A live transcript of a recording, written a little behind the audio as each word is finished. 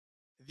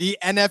The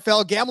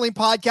NFL Gambling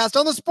Podcast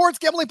on the Sports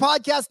Gambling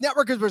Podcast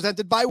Network is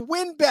presented by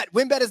WynnBET.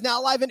 WynnBET is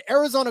now live in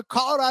Arizona,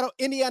 Colorado,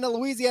 Indiana,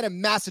 Louisiana,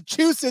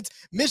 Massachusetts,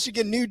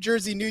 Michigan, New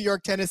Jersey, New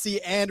York,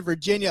 Tennessee, and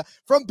Virginia.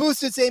 From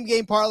boosted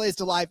same-game parlays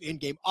to live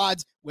in-game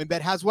odds,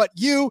 WynnBET has what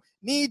you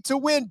need to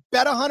win.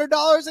 Bet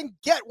 $100 and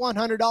get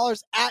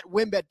 $100 at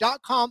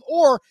WynnBET.com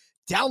or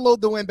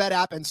download the WynnBET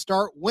app and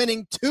start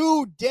winning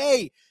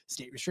today.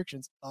 State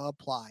restrictions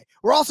apply.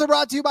 We're also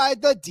brought to you by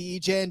the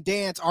DGen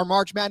Dance. Our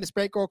March Madness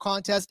Bankroll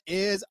contest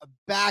is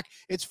back.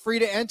 It's free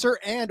to enter,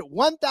 and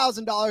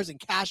 $1,000 in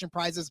cash and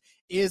prizes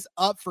is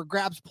up for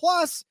grabs.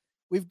 Plus,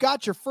 we've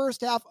got your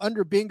first half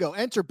under bingo.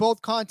 Enter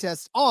both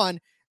contests on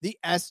the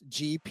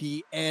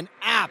SGPN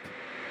app.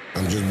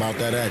 I'm just about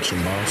that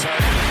action, boss. You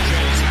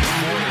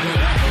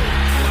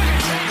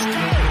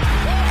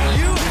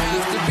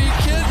have to be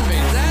kidding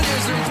me. That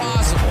is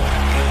impossible.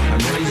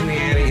 I'm raising the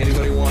ante.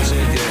 Anybody wants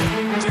it, yeah.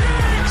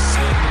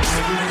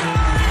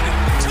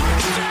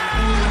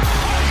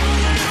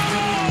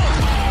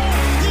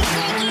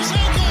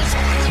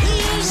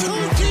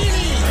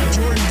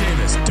 Jordan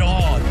Davis,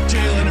 dog.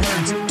 Jalen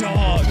Hurts,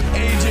 dog.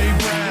 AJ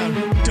Brown,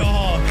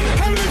 dog.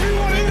 How many of you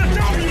want to eat a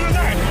W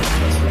tonight?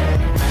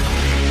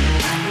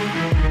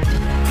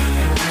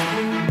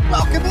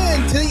 Welcome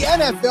in to the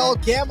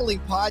NFL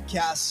Gambling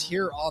Podcast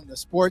here on the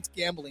Sports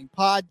Gambling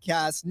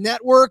Podcast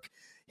Network,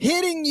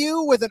 hitting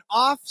you with an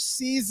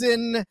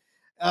off-season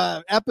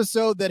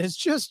episode that is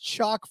just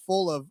chock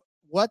full of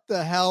what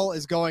the hell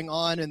is going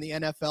on in the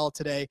NFL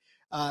today.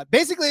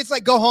 Basically, it's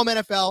like go home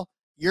NFL.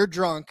 You're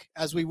drunk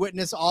as we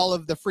witness all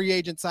of the free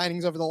agent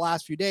signings over the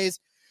last few days.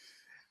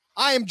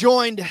 I am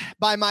joined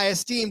by my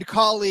esteemed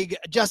colleague,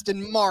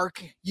 Justin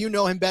Mark. You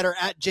know him better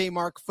at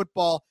JMark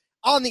Football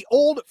on the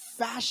Old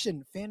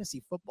Fashioned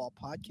Fantasy Football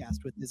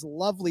Podcast with his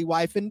lovely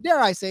wife. And dare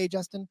I say,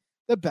 Justin,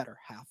 the better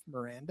half,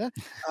 Miranda.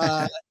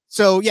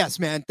 So yes,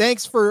 man,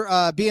 thanks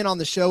for being on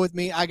the show with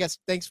me. I guess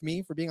thanks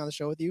me for being on the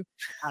show with you.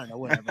 I don't know,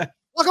 whatever.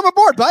 Welcome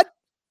aboard, bud.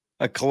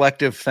 A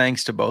collective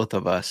thanks to both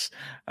of us.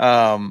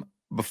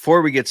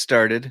 Before we get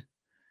started,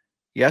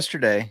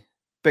 yesterday,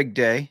 big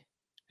day,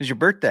 is your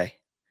birthday.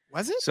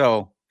 Was it?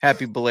 So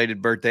happy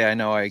belated birthday. I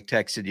know I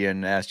texted you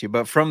and asked you,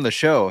 but from the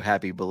show,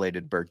 happy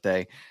belated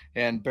birthday.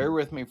 And bear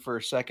with me for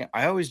a second.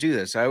 I always do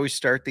this. I always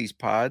start these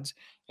pods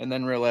and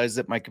then realize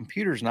that my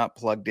computer's not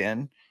plugged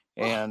in.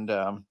 And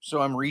so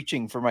I'm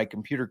reaching for my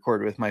computer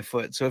cord with my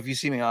foot. So if you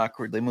see me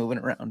awkwardly moving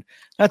around,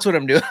 that's what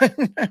I'm doing.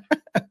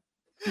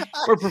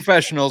 We're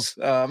professionals.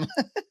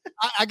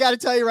 I got to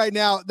tell you right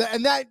now,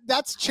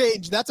 that's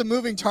changed. That's a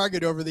moving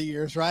target over the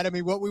years, right? I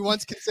mean, what we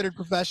once considered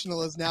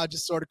professional is now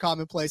just sort of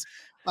commonplace.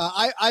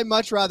 I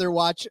much rather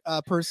watch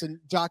a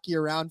person jockey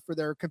around for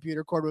their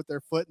computer cord with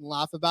their foot and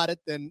laugh about it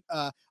than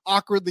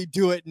awkwardly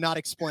do it and not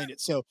explain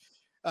it. So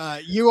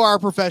you are a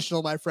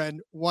professional, my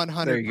friend,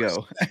 100%. There you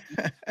go.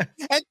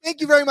 And thank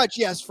you very much,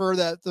 yes, for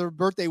the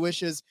birthday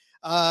wishes.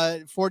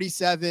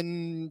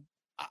 47,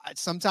 I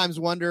sometimes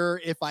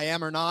wonder if I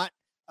am or not.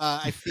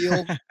 I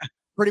feel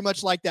pretty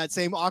much like that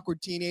same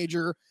awkward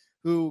teenager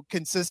who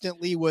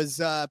consistently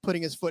was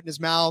putting his foot in his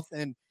mouth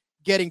and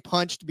getting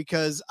punched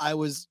because I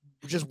was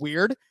just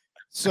weird.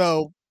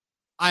 So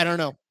I don't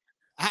know.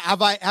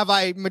 Have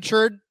I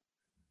matured?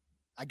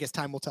 I guess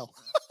time will tell.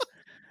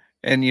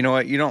 And you know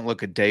what? You don't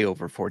look a day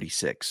over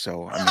 46.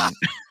 So, I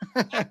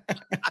mean,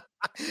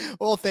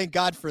 well, thank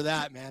God for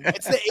that, man.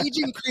 It's the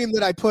aging cream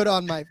that I put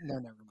on my, no,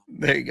 never mind.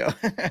 There you go.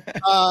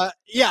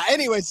 Yeah.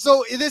 Anyway,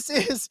 so this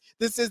is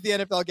the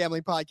NFL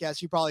Gambling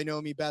Podcast. You probably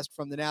know me best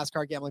from the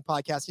NASCAR Gambling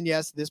Podcast, and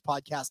yes, this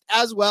podcast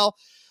as well.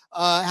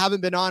 Haven't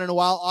been on in a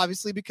while,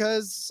 obviously,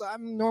 because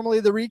I'm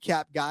normally the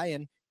recap guy.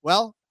 And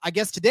well, I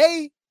guess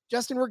today,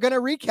 Justin, we're going to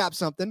recap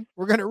something.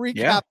 We're going to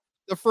recap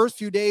the first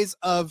few days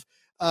of.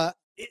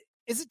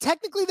 Is it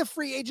technically the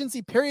free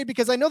agency period?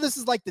 Because I know this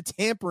is like the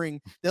tampering,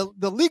 the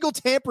legal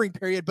tampering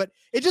period, but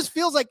it just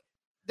feels like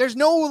there's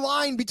no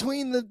line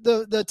between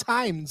the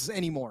times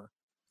anymore.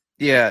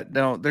 Yeah,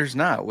 no, there's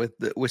not with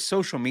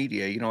social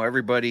media. You know,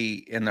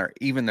 everybody and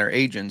even their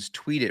agents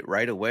tweet it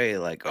right away.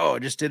 Like, oh, I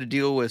just did a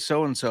deal with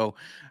so-and-so.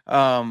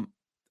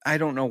 I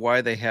don't know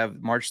why they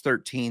have March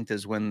 13th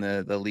is when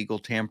the legal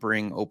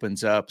tampering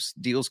opens up.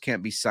 Deals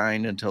can't be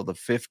signed until the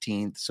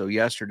 15th. So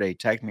yesterday,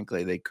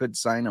 technically they could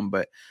sign them,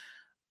 but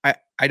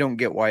I don't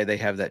get why they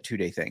have that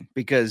 2-day thing,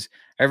 because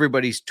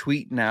everybody's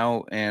tweeting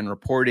out and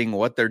reporting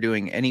what they're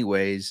doing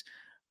anyways.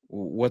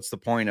 What's the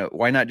point of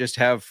why not just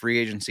have free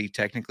agency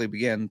technically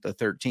begin the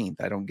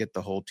 13th? I don't get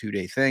the whole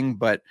 2-day thing,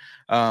 but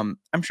I'm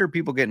sure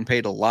people getting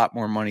paid a lot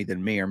more money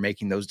than me are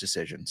making those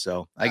decisions.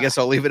 So I guess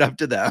I'll leave it up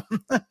to them.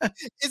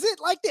 Is it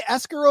like the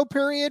escrow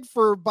period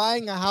for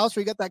buying a house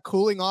where you got that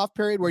cooling off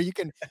period where you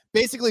can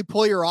basically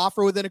pull your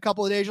offer within a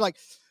couple of days? You're like,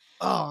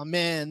 oh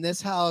man, this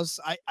house,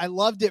 I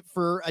loved it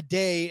for a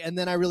day and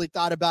then I really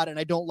thought about it and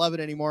I don't love it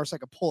anymore. So I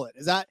could pull it.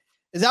 Is that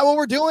what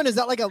we're doing? Is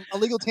that like a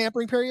legal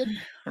tampering period?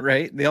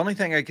 Right. The only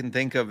thing I can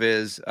think of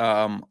is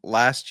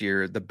last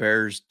year, the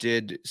Bears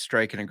did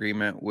strike an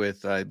agreement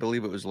with, I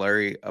believe it was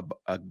Larry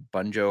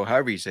Bunjo,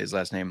 however you say his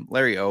last name,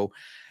 Larry O.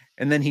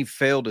 And then he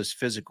failed his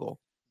physical.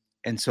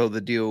 and so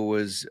the deal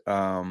was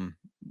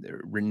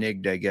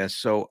reneged, I guess.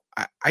 So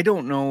I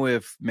don't know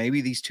if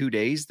maybe these 2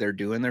 days they're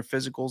doing their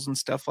physicals and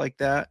stuff like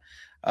that.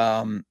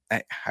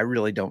 I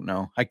really don't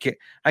know. I can't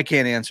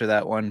answer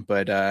that one,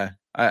 but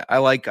I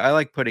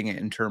like putting it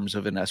in terms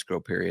of an escrow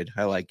period.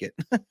 I like it.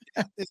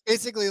 It's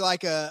basically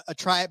like a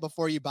try it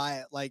before you buy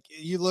it. Like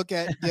you look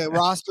at the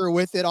roster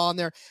with it on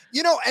there,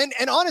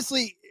 and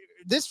honestly,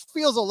 this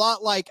feels a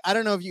lot like, I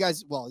don't know if you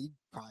guys, well, you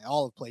probably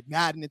all have played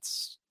Madden.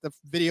 It's the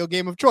video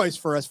game of choice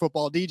for us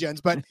football degens,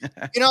 but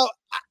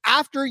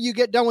after you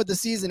get done with the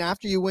season,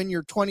 after you win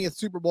your 20th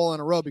Super Bowl in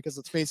a row, because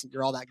let's face it,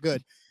 you're all that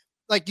good.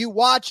 Like you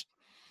watch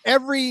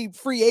every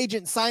free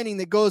agent signing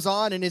that goes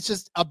on, and it's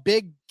just a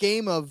big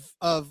game of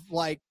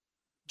like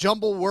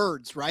jumble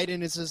words, right?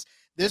 And it's just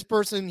this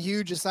person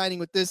huge is signing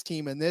with this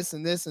team, and this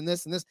and this and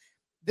this and this.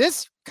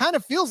 This kind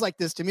of feels like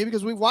this to me,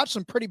 because we've watched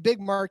some pretty big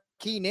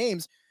marquee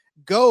names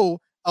go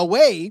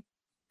away,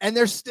 and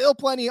there's still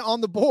plenty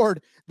on the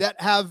board that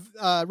have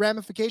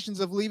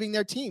ramifications of leaving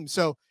their team.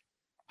 So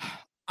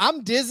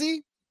I'm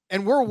dizzy,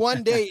 and we're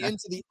one day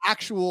into the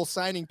actual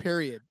signing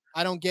period.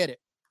 I don't get it.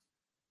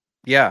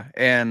 Yeah,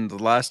 and the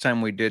last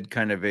time we did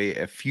kind of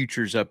a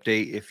futures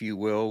update, if you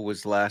will,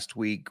 was last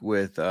week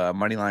with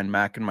Moneyline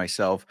Mac and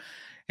myself,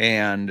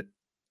 and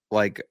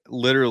like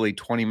literally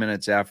 20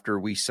 minutes after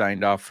we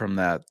signed off from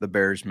that, the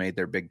Bears made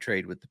their big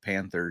trade with the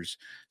Panthers.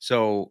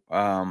 So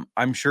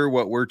I'm sure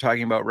what we're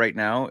talking about right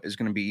now is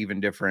going to be even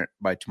different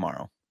by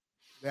tomorrow.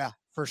 Yeah,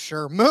 for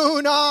sure.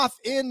 Moon Off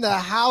in the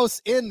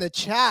house, in the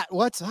chat.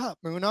 What's up,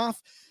 Moon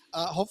Off?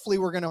 Hopefully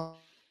we're going to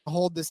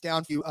hold this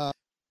down for you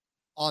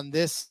on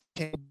this.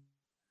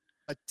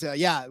 But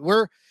yeah,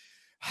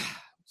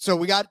 so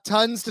we got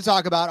tons to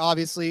talk about,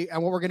 obviously.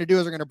 And what we're going to do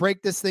is we're going to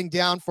break this thing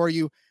down for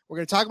you. We're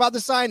going to talk about the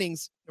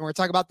signings, and we're going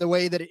to talk about the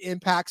way that it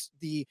impacts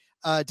the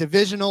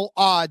divisional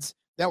odds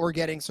that we're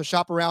getting. So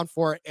shop around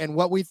for it, and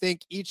what we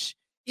think each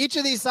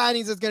of these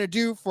signings is going to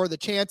do for the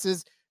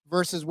chances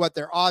versus what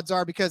their odds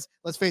are. Because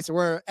let's face it,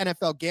 we're an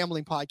NFL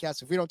gambling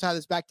podcast. If we don't tie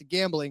this back to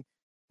gambling,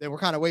 then we're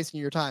kind of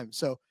wasting your time.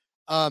 So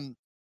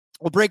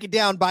we'll break it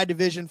down by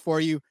division for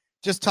you.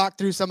 Just talk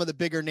through some of the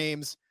bigger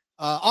names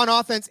on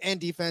offense and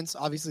defense.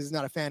 Obviously, it's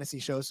not a fantasy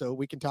show, so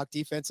we can talk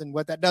defense and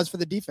what that does for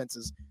the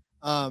defenses.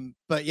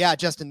 But yeah,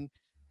 Justin,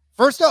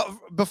 first up,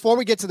 before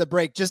we get to the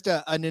break, just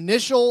an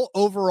initial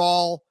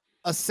overall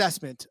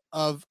assessment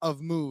of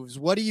moves.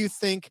 What do you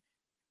think?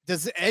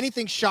 Does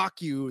anything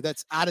shock you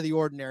that's out of the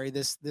ordinary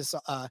this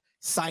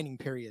signing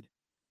period?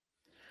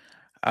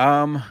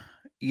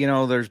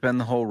 There's been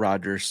the whole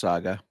Rodgers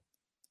saga.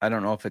 I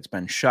don't know if it's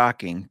been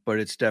shocking, but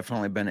it's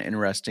definitely been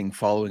interesting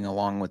following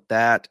along with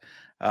that.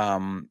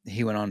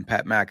 He went on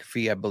Pat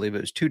McAfee, I believe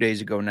it was 2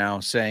 days ago now,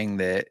 saying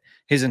that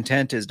his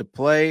intent is to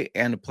play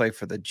and to play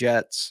for the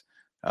Jets.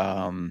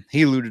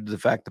 He alluded to the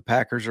fact the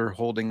Packers are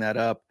holding that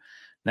up.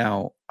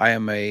 Now, I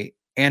am a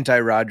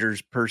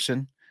anti-Rodgers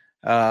person.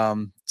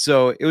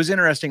 So it was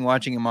interesting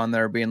watching him on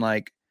there being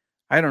like,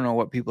 I don't know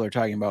what people are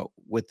talking about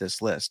with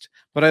this list,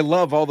 but I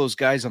love all those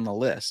guys on the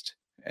list.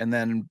 And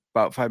then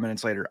about 5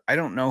 minutes later, I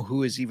don't know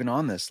who is even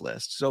on this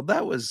list. So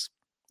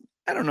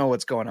I don't know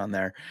what's going on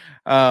there.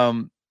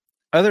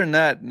 Other than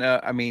that, no,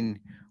 I mean,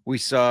 we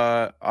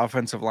saw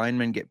offensive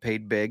linemen get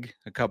paid big,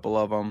 a couple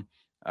of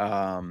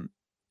them.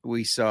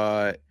 We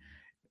saw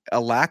a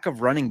lack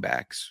of running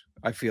backs.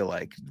 I feel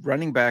like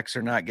running backs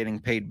are not getting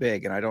paid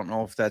big. And I don't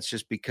know if that's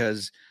just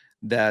because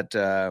that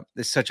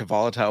is such a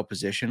volatile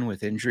position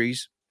with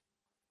injuries.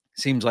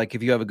 Seems like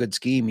if you have a good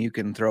scheme, you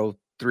can throw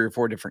 3 or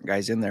 4 different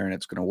guys in there and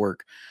it's going to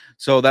work.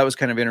 So that was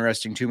kind of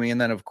interesting to me. And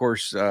then, of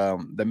course,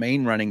 the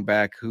main running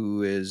back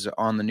who is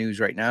on the news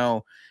right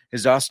now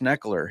is Austin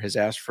Eckler, has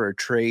asked for a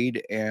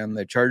trade, and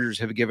the Chargers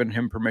have given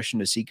him permission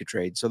to seek a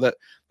trade. So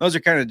those are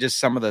kind of just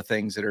some of the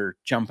things that are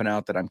jumping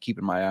out that I'm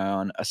keeping my eye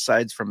on,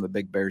 aside from the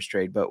big Bears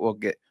trade. But we'll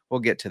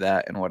get to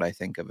that and what I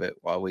think of it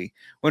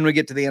when we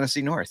get to the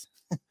NFC North.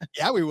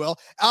 Yeah, we will.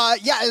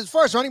 Yeah, as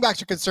far as running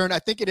backs are concerned, I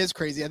think it is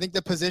crazy. I think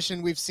the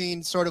position we've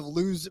seen sort of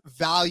lose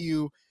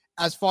value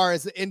as far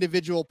as the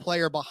individual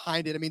player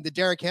behind it. I mean, the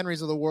Derrick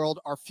Henrys of the world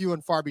are few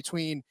and far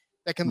between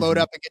that can load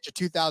up and get you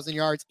 2,000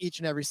 yards each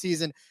and every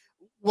season.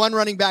 One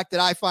running back that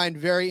I find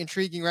very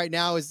intriguing right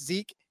now is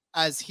Zeke,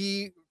 as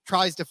he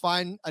tries to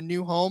find a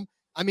new home.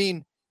 I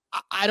mean,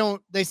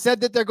 they said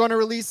that they're going to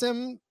release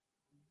him.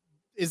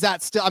 Is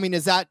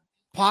that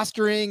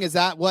posturing? Is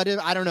that what?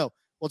 I don't know.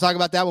 We'll talk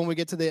about that when we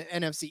get to the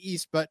NFC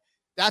East, but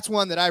that's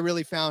one that I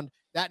really found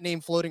that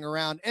name floating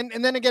around. And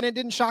then again, it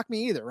didn't shock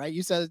me either, right?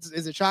 You said,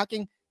 is it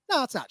shocking?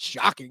 No, it's not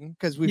shocking,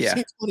 because we've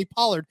seen Tony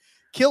Pollard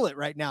kill it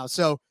right now.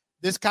 So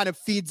this kind of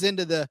feeds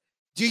into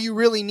do you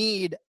really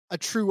need a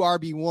true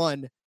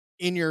RB1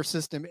 in your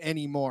system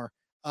anymore?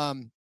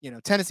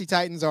 Tennessee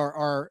Titans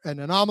are an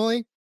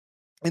anomaly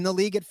in the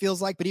league, it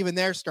feels like, but even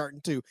they're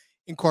starting to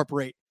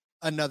incorporate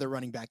another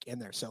running back in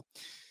there. So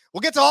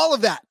we'll get to all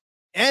of that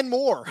and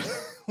more.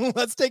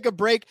 Let's take a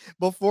break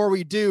before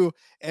we do,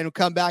 and we'll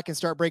come back and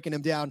start breaking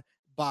them down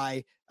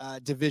by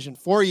division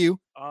for you.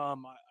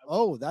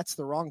 Oh, that's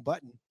the wrong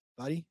button,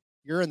 buddy.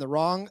 You're in the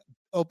wrong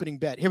opening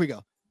bet. Here we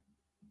go.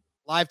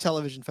 Live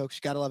television, folks.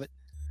 You got to love it.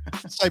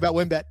 Let's tell you about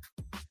WynnBET.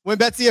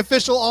 WynnBET's the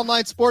official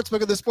online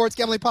sportsbook of the Sports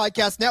Gambling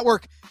Podcast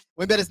Network.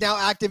 WynnBET is now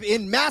active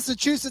in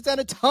Massachusetts and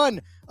a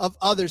ton of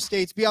other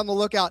states. Be on the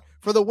lookout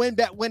for the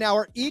WynnBET Win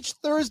Hour each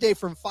Thursday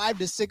from 5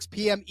 to 6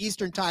 p.m.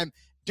 Eastern Time.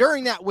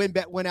 During that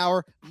WynnBET Win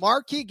Hour,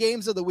 marquee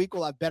games of the week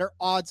will have better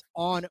odds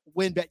on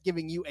WynnBET,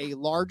 giving you a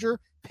larger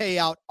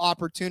payout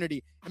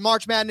opportunity. And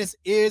March Madness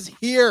is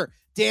here.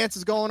 Dance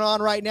is going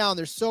on right now, and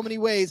there's so many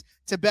ways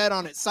to bet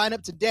on it. Sign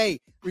up today.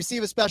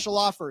 Receive a special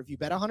offer. If you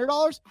bet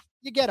 $100,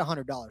 you get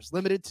 $100.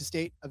 Limited to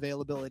state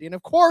availability. And,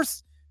 of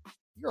course,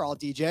 you're all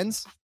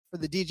DGens. For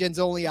the DGens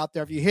only out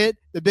there, if you hit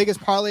the biggest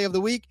parlay of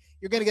the week,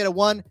 you're going to get a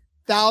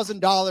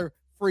 $1,000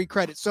 free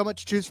credit. So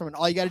much to choose from, and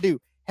all you got to do,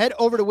 head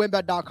over to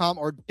WynnBET.com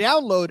or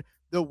download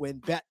the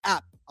WynnBET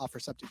app. Offer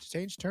subject to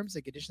change. Terms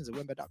and conditions at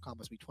WynnBET.com.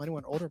 Must be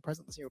 21 or older and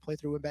present. Listening or play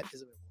through WynnBET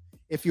is available.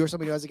 If you or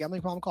somebody who has a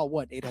gambling problem, call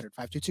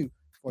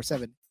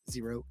 1-800-522-4700.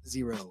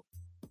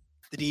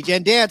 The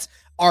DGen Dance,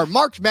 our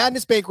March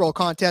Madness Bankroll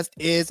contest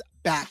is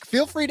back.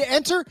 Feel free to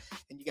enter,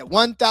 and you get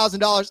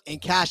 $1,000 in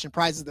cash and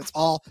prizes. That's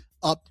all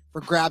up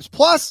for grabs.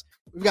 Plus,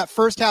 we've got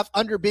first half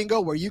under bingo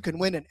where you can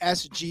win an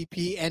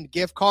SGPN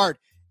gift card.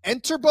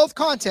 Enter both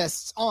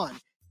contests on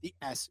the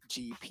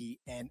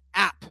SGPN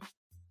app.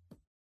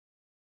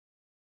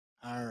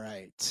 All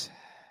right.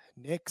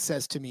 Nick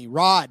says to me,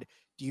 Rod,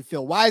 do you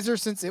feel wiser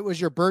since it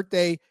was your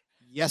birthday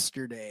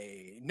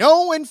yesterday?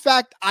 No, in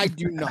fact, I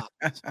do not.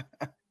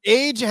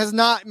 Age has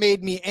not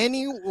made me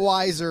any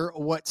wiser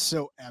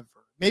whatsoever.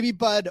 Maybe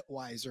Bud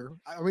wiser.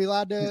 Are we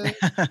allowed to?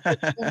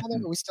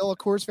 Are we still a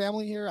Coors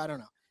family here? I don't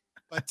know.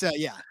 But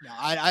yeah, no,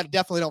 I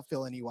definitely don't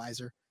feel any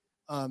wiser.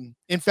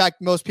 In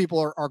fact, most people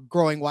are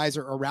growing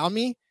wiser around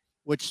me,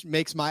 which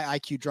makes my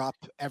IQ drop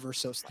ever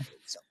so slightly.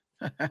 So.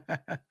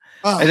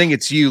 I think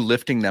it's you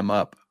lifting them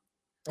up.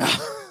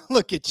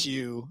 Look at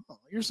you. Oh,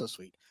 you're so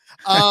sweet.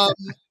 All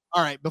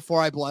right,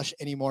 before I blush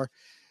anymore,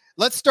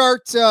 let's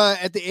start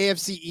at the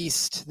AFC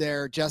East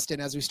there,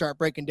 Justin, as we start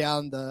breaking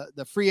down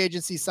the free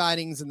agency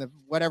signings and the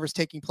whatever's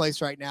taking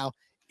place right now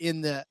in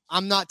the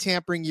I'm not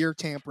tampering, you're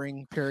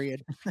tampering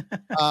period.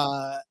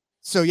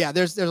 So yeah,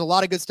 there's a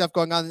lot of good stuff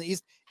going on in the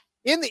East.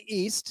 In the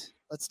East,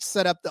 let's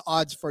set up the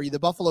odds for you. The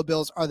Buffalo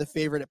Bills are the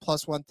favorite at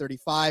plus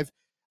 135.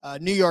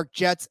 New York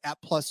Jets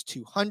at plus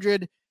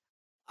 200.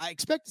 I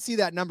expect to see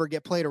that number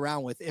get played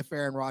around with if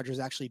Aaron Rodgers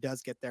actually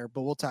does get there,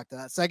 but we'll talk to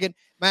that second.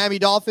 Miami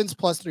Dolphins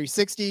plus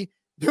 360.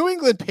 New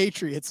England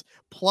Patriots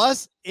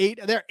plus 8.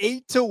 They're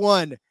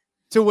 8-1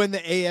 to win the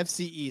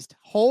AFC East.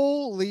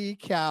 Holy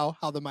cow,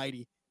 how the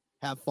mighty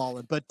have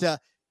fallen. But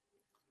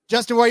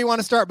Justin, where you want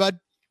to start, bud?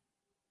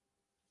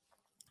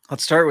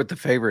 Let's start with the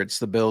favorites,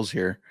 the Bills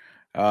here.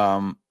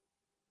 Not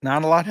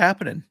a lot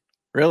happening,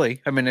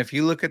 really. I mean, if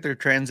you look at their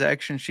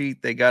transaction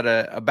sheet, they got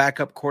a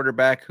backup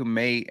quarterback who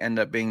may end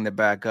up being the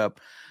backup.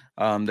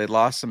 They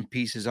lost some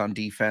pieces on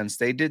defense.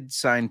 They did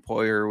sign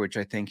Poyer, which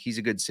I think he's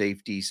a good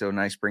safety, so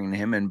nice bringing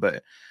him in.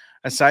 But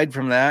aside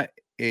from that,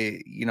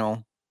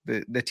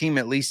 the team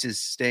at least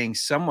is staying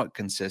somewhat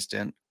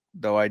consistent,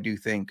 though I do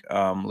think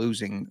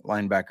losing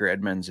linebacker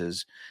Edmonds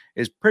is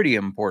pretty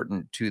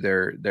important to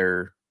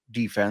their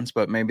defense,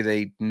 but maybe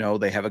they know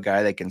they have a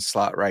guy they can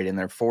slot right in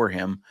there for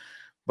him.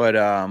 But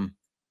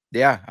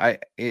yeah,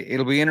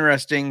 it'll be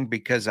interesting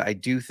because I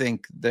do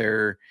think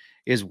there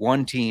is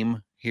one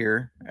team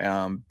here,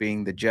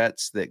 being the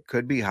Jets, that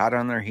could be hot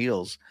on their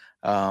heels.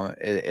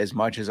 As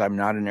much as I'm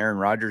not an Aaron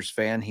Rodgers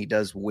fan, he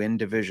does win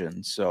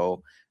divisions.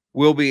 So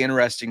will be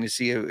interesting to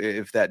see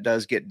if that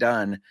does get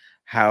done,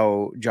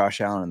 how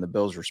Josh Allen and the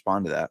Bills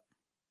respond to that.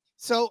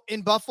 So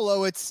in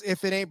Buffalo, it's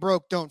if it ain't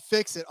broke, don't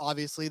fix it.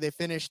 Obviously, they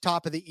finished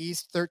top of the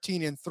East,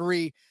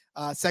 13-3.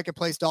 Second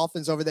place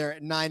Dolphins over there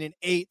at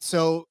 9-8.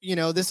 So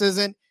this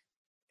isn't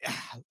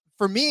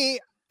for me.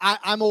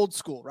 I'm old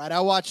school, right?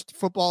 I watched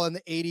football in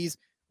the 80s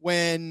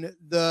when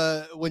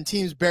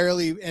teams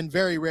barely and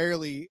very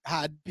rarely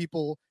had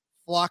people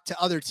flock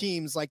to other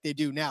teams like they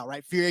do now,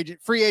 right?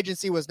 Free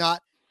agency was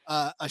not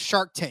a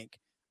Shark Tank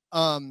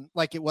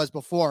like it was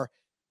before.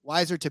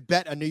 Wiser to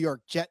bet a New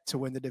York Jet to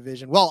win the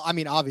division. Well, I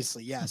mean,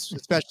 obviously, yes,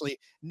 especially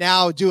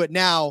now. Do it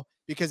now,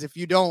 because if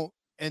you don't,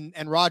 and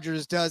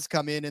Rodgers does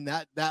come in and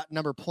that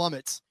number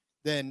plummets,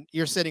 then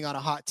you're sitting on a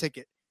hot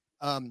ticket.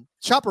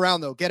 Shop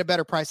around though, get a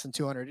better price than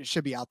 200. It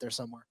should be out there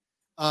somewhere.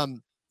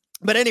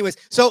 But anyways,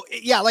 so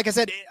yeah, like I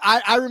said,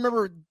 I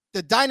remember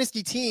the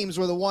dynasty teams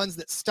were the ones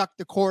that stuck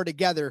the core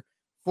together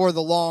for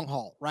the long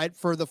haul, right?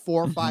 For the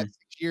 4, 5, 6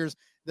 years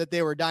that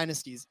they were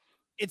dynasties.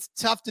 It's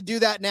tough to do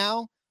that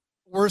now.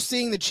 We're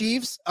seeing the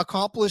Chiefs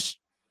accomplish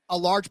a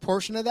large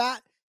portion of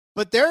that,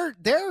 but their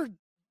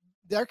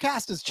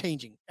cast is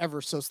changing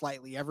ever so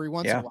slightly every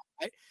once in a while,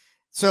 right?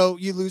 So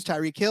you lose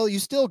Tyreek Hill, you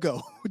still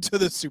go to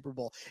the Super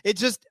Bowl.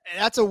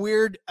 That's a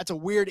weird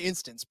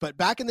instance. But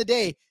back in the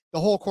day, the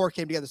whole core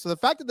came together. So the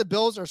fact that the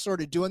Bills are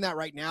sort of doing that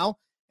right now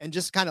and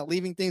just kind of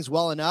leaving things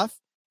well enough,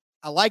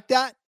 I like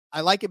that.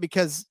 I like it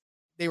because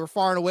they were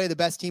far and away the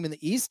best team in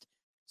the East.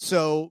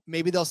 So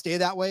maybe they'll stay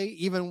that way,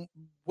 even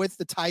with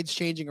the tides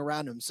changing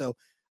around them. So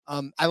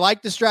I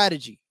like the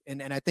strategy.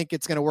 and I think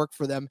it's going to work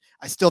for them.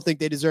 I still think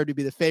they deserve to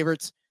be the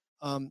favorites.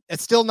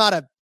 It's still not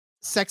a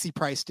sexy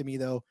price to me,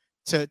 though,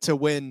 to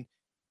win,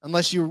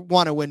 unless you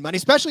want to win money,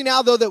 especially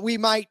now, though, that we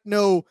might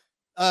know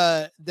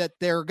that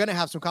they're going to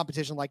have some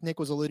competition, like Nick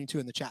was alluding to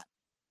in the chat.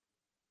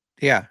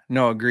 Yeah,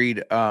 no,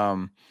 agreed.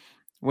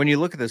 When you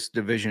look at this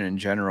division in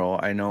general,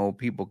 I know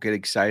people get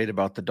excited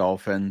about the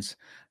Dolphins.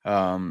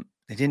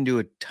 They didn't do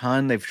a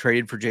ton. They've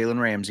traded for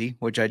Jalen Ramsey,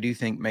 which I do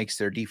think makes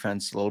their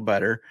defense a little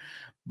better.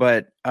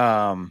 But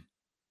I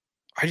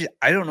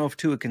don't know if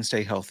Tua can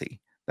stay healthy.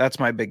 That's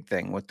my big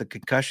thing. With the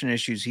concussion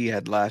issues he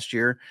had last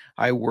year,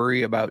 I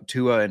worry about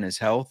Tua and his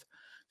health.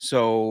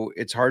 So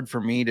it's hard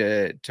for me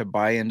to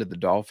buy into the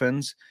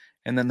Dolphins.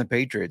 And then the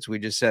Patriots, we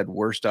just said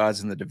worst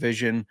odds in the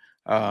division.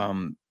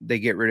 They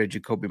get rid of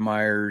Jacoby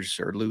Myers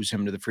or lose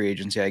him to the free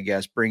agency, I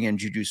guess. Bring in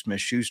Juju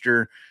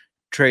Smith-Schuster,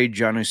 trade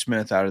Jonnu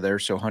Smith out of there.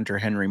 So Hunter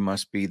Henry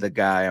must be the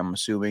guy, I'm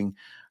assuming.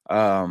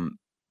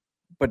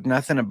 But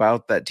nothing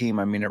about that team.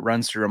 I mean, it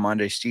runs through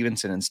Ramondre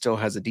Stevenson and still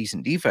has a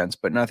decent defense,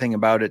 but nothing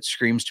about it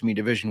screams to me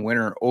division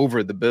winner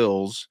over the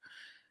Bills.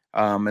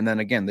 And then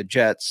again, the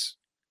Jets,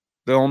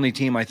 the only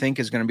team I think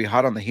is going to be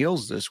hot on the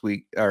heels this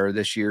week or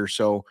this year.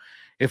 So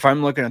if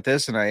I'm looking at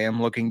this and I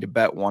am looking to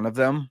bet one of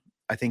them,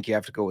 I think you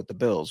have to go with the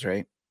Bills,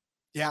 right?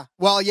 Yeah.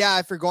 Well, yeah,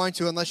 if you're going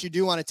to, unless you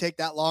do want to take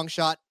that long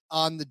shot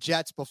on the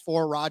Jets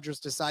before Rodgers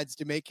decides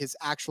to make his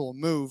actual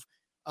move.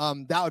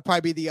 That would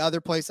probably be the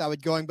other place I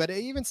would going. But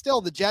even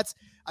still, the Jets,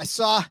 I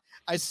saw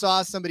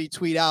somebody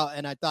tweet out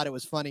and I thought it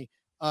was funny.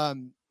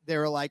 They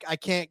were like, I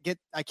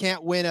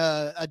can't win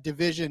a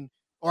division,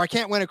 or I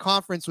can't win a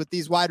conference with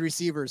these wide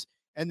receivers.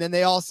 And then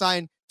they all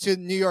sign to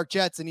New York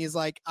Jets. And he's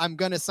like, I'm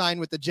going to sign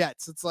with the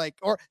Jets. It's like,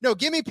 or no,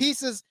 give me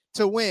pieces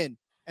to win.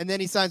 And then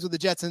he signs with the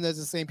Jets and there's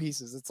the same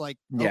pieces. It's like,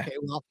 okay,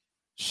 well,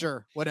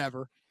 sure,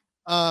 whatever.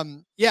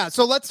 Yeah.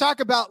 So let's talk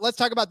about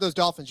those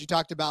Dolphins. You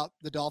talked about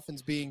the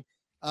Dolphins being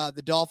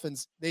the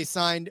Dolphins. They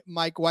signed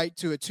Mike White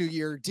to a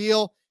 2-year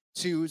deal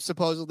to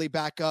supposedly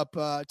back up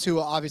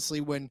Tua,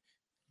 obviously, when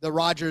the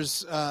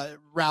Rodgers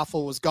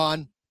raffle was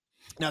gone.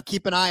 Now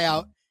keep an eye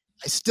out.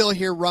 I still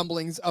hear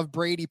rumblings of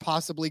Brady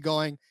possibly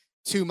going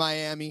to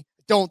Miami.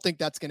 Don't think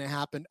that's going to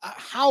happen.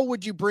 How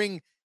would you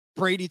bring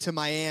Brady to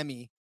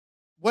Miami?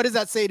 What does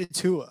that say to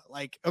Tua?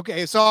 Like,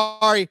 okay,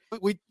 sorry,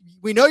 we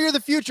know you're the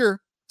future,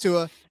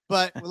 Tua,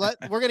 but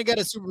we're going to get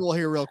a Super Bowl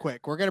here real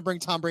quick. We're going to bring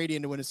Tom Brady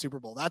in to win a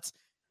Super Bowl. That's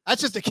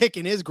just a kick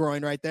in his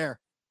groin right there.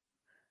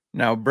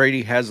 Now,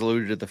 Brady has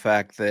alluded to the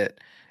fact that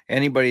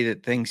anybody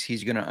that thinks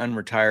he's going to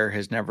unretire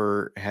has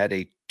never had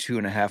a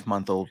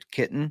 2.5-month-old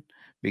kitten,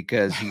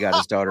 because he got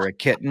his daughter a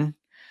kitten.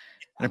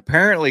 And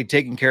apparently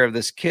taking care of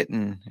this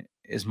kitten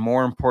is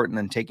more important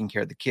than taking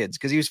care of the kids,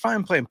 because he was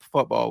fine playing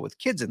football with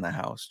kids in the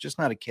house, just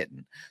not a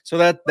kitten. So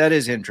that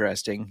is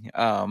interesting.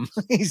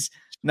 He's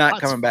not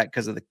coming back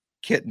because of the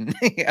kitten.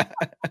 Yeah.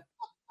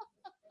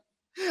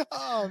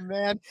 Oh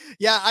man.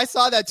 Yeah, I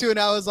saw that too. And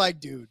I was like,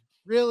 dude,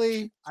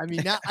 really? I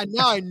mean, now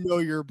I know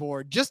you're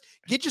bored. Just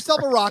get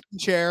yourself a rocking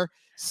chair,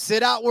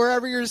 sit out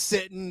wherever you're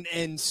sitting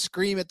and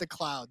scream at the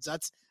clouds.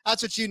 That's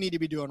what you need to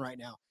be doing right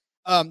now.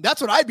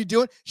 That's what I'd be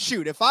doing.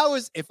 Shoot, if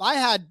I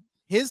had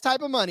his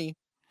type of money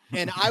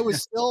and I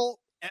was still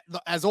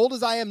as old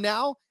as I am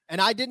now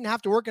and I didn't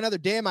have to work another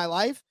day in my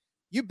life,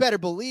 you better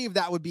believe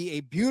that would be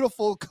a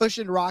beautiful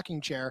cushioned rocking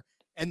chair.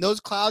 And those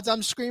clouds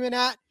I'm screaming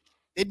at,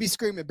 they'd be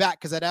screaming back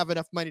because I'd have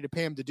enough money to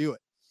pay him to do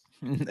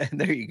it.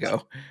 There you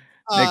go.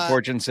 Nick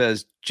Fortune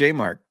says,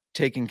 J-Mark,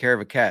 taking care of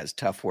a cat is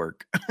tough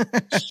work.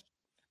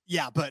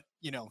 Yeah, but,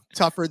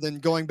 tougher than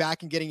going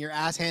back and getting your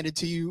ass handed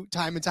to you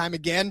time and time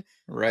again.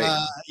 Right.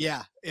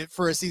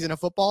 For a season of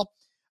football.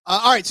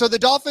 All right, so the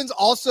Dolphins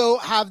also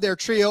have their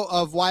trio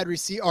of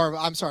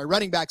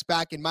running backs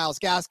back in Myles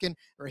Gaskin,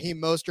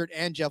 Raheem Mostert,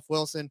 and Jeff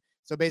Wilson.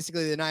 So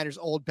basically the Niners'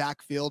 old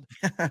backfield.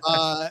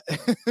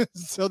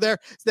 So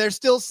they're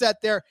still set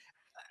there.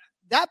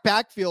 That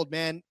backfield,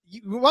 man,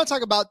 we want to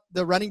talk about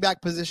the running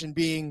back position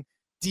being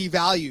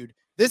devalued.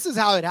 This is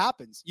how it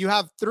happens. You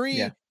have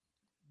three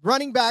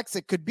running backs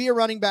that could be a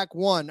running back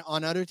one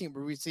on other team.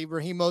 We see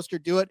Raheem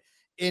Mostert do it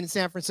in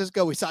San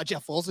Francisco. We saw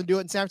Jeff Wilson do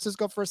it in San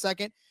Francisco for a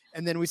second.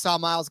 And then we saw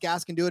Myles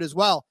Gaskin do it as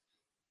well.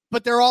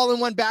 But they're all in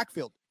one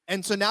backfield.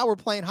 And so now we're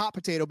playing hot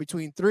potato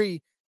between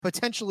three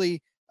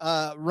potentially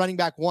running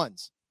back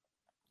ones.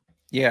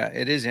 Yeah,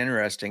 it is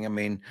interesting. I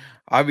mean,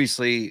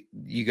 obviously,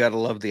 you got to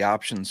love the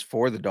options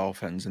for the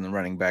Dolphins in the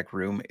running back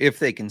room. If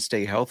they can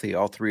stay healthy,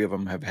 all three of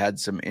them have had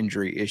some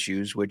injury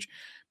issues, which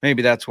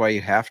maybe that's why you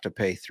have to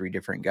pay three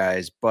different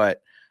guys.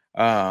 But,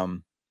 I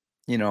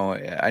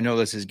know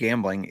this is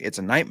gambling. It's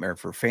a nightmare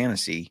for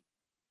fantasy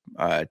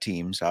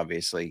teams,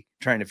 obviously,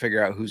 trying to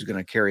figure out who's going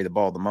to carry the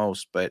ball the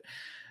most. But,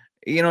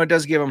 it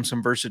does give them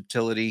some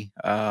versatility.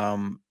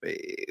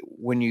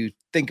 When you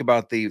think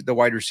about the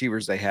wide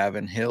receivers they have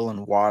in Hill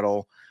and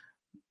Waddle,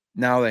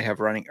 now they have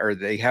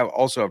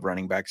also have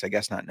running backs. I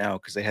guess not now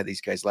because they had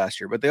these guys last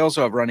year, but they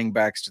also have running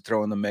backs to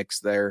throw in the mix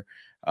there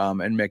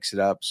and mix it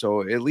up.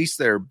 So at least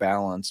they're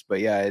balanced.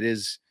 But yeah,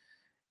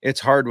 it's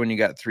hard when you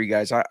got three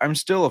guys. I'm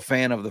still a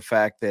fan of the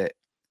fact that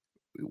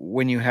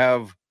when you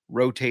have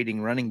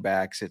rotating running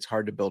backs, it's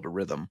hard to build a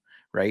rhythm,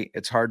 right?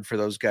 It's hard for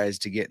those guys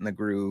to get in the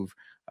groove.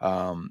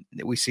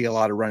 We see a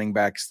lot of running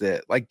backs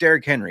that, like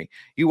Derrick Henry,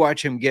 you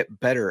watch him get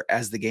better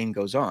as the game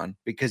goes on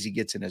because he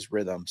gets in his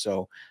rhythm.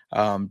 So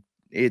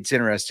it's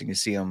interesting to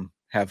see him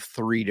have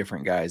 3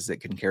 different guys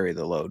that can carry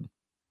the load.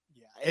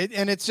 Yeah,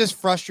 and it's just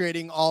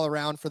frustrating all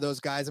around for those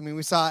guys. I mean,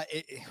 we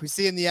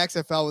see in the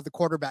XFL with the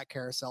quarterback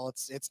carousel,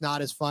 it's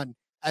not as fun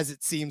as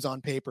it seems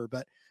on paper.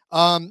 But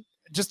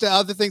just the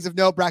other things of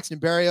note, Braxton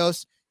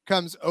Berrios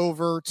comes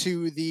over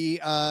to the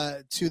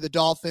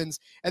Dolphins.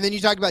 And then you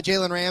talked about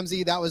Jalen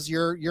Ramsey. That was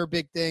your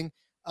big thing.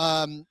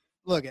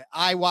 Look,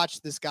 I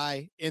watched this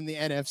guy in the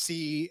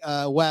NFC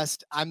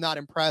West. I'm not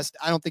impressed.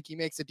 I don't think he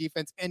makes the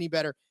defense any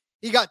better.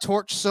 He got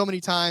torched so many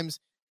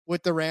times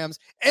with the Rams.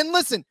 And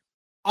listen,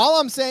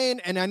 all I'm saying,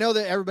 and I know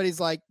that everybody's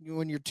like,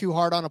 when you're too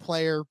hard on a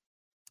player,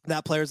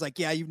 that player's like,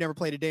 yeah, you've never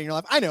played a day in your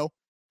life. I know,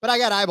 but I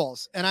got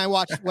eyeballs and I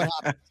watch what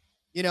happens.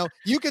 You know,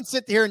 you can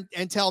sit here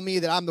and tell me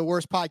that I'm the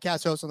worst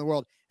podcast host in the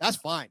world. That's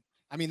fine.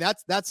 I mean,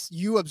 that's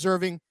you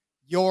observing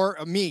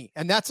me,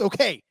 and that's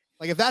okay.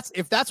 Like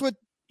if that's what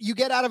you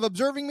get out of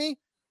observing me,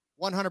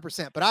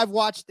 100%. But I've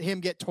watched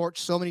him get torched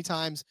so many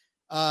times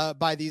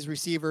by these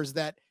receivers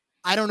that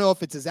I don't know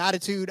if it's his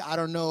attitude. I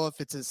don't know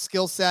if it's his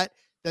skill set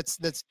that's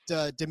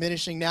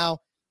diminishing now.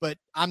 But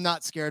I'm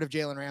not scared of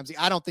Jalen Ramsey.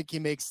 I don't think he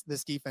makes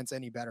this defense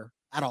any better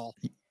at all.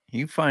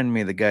 You find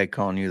me the guy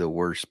calling you the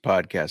worst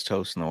podcast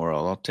host in the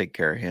world, I'll take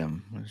care of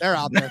him. They're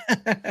out there.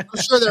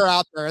 I'm sure they're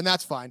out there, and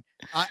that's fine.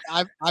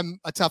 I'm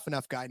a tough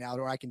enough guy now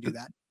where I can do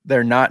that.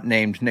 They're not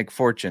named Nick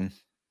Fortune.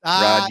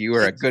 Rod, you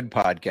are a good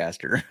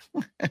podcaster.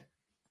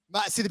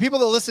 See, the people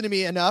that listen to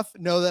me enough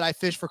know that I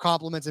fish for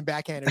compliments in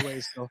backhanded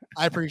ways, so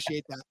I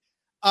appreciate that.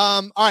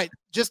 All right,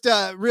 just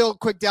real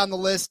quick down the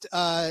list.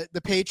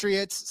 The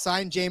Patriots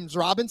signed James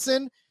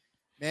Robinson.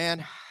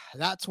 Man,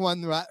 that's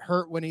one that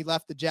hurt when he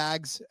left the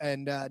Jags,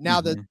 and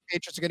now the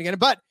Patriots are going to get him.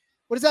 But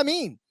what does that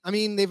mean? I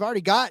mean, they've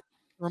already got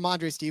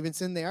Ramondre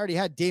Stevenson. They already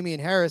had Damian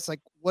Harris.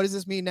 Like, what does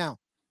this mean now?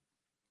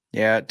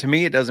 Yeah, to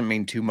me, it doesn't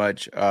mean too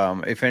much.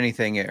 If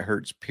anything, it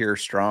hurts Pierre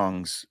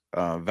Strong's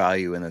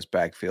value in this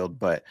backfield.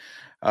 But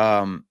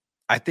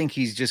I think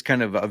he's just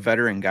kind of a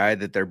veteran guy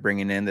that they're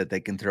bringing in that they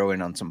can throw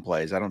in on some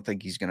plays. I don't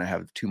think he's going to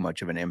have too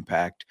much of an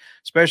impact,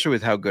 especially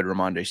with how good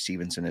Ramondre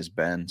Stevenson has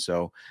been.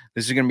 So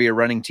this is going to be a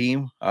running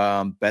team.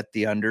 Bet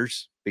the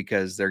unders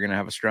because they're going to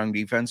have a strong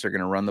defense. They're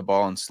going to run the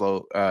ball and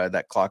slow.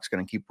 That clock's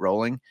going to keep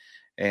rolling.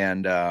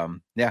 And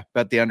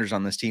bet the unders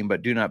on this team,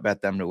 but do not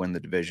bet them to win the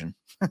division.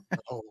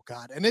 Oh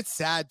God. And it's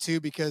sad too,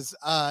 because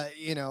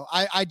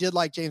I did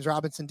like James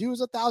Robinson. Dude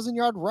was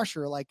 1,000-yard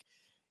rusher. Like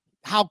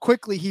how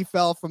quickly he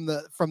fell from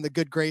the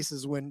good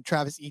graces when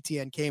Travis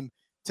Etienne came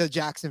to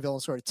Jacksonville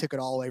and sort of took it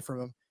all away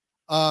from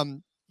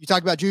him. You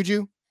talked about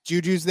Juju.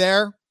 Juju's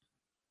there.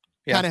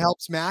 Yeah. Kind of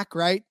helps Mac,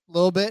 right? A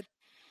little bit.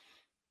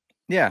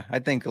 Yeah, I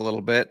think a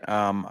little bit.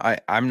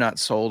 I'm not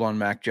sold on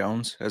Mac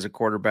Jones as a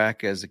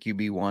quarterback, as a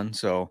QB1,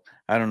 so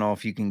I don't know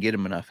if you can get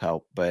him enough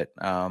help, but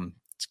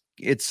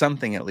it's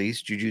something at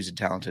least. Juju's a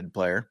talented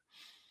player.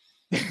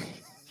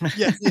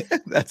 Yeah.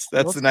 That's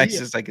the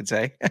nicest I could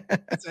say.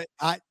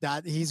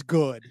 He's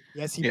good.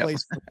 Yes, he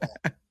plays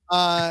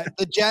football.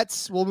 The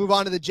Jets, we'll move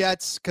on to the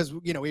Jets because,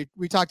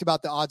 we talked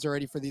about the odds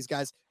already for these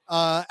guys.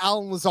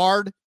 Alan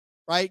Lazard,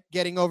 right,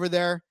 getting over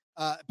there,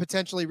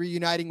 potentially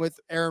reuniting with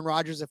Aaron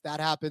Rodgers if that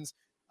happens.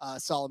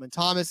 Solomon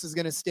Thomas is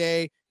going to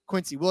stay.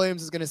 Quincy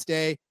Williams is going to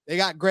stay. They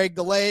got Greg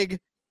the Leg.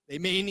 They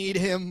may need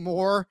him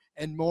more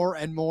and more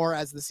and more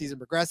as the season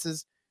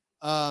progresses.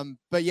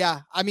 But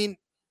yeah, I mean,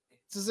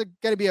 this is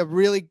going to be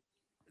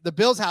the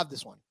Bills have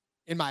this one,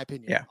 in my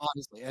opinion,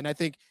 honestly. And I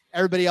think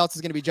everybody else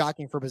is going to be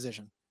jockeying for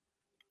position.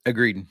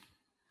 Agreed.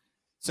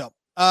 So,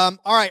 all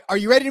right. Are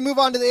you ready to move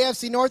on to the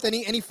AFC North?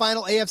 Any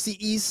final AFC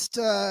East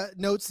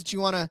notes that you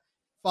want to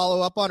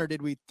follow up on, or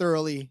did we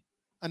thoroughly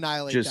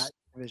annihilate that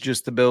division?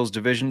 Just the Bills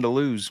division to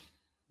lose.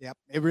 Yep,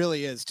 it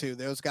really is too.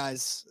 Those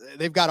guys,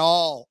 they've got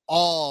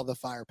all the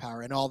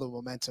firepower and all the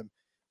momentum.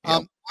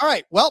 Yep. All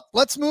right, well,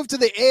 let's move to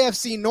the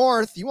AFC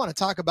North. You want to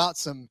talk about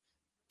some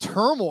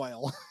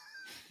turmoil,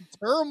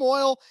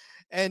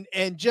 and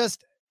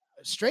just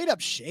straight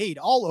up shade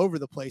all over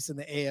the place in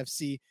the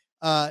AFC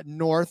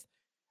North.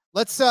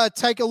 Let's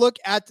take a look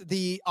at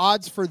the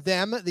odds for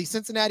them. The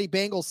Cincinnati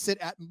Bengals sit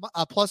at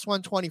plus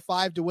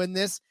 125 to win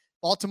this.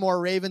 Baltimore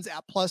Ravens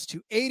at plus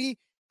 280.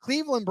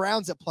 Cleveland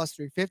Browns at plus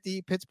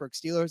 350. Pittsburgh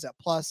Steelers at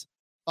plus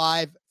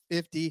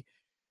 550.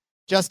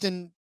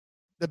 Justin,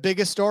 the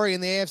biggest story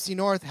in the AFC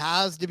North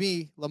has to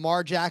be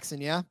Lamar Jackson,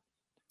 yeah?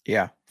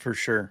 Yeah, for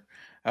sure.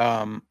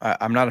 I'm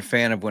not a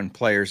fan of when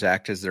players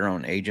act as their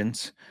own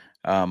agents.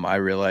 I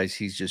realize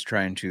he's just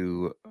trying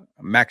to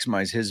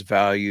maximize his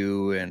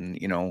value and,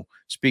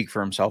 speak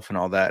for himself and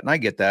all that. And I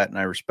get that and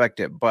I respect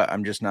it, but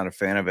I'm just not a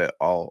fan of it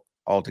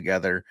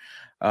altogether.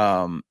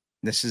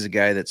 This is a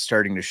guy that's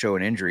starting to show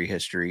an injury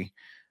history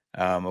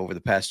over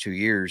the past 2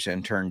 years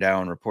and turned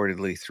down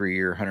reportedly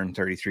 3-year,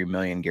 $133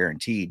 million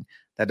guaranteed.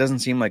 That doesn't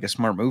seem like a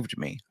smart move to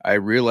me. I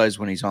realize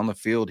when he's on the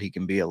field, he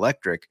can be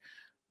electric,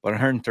 but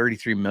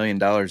 $133 million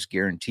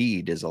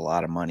guaranteed is a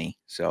lot of money.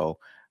 So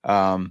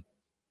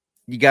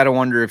you got to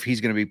wonder if he's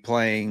going to be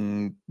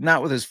playing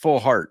not with his full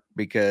heart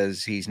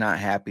because he's not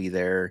happy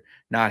there,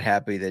 not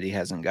happy that he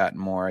hasn't gotten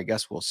more. I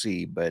guess we'll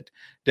see, but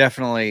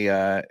definitely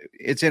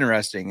it's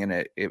interesting, and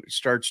it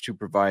starts to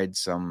provide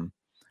some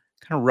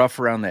kind of rough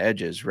around the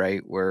edges,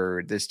 right?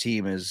 Where this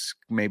team is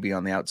maybe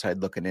on the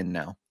outside looking in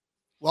now.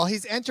 Well,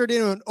 he's entered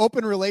into an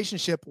open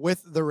relationship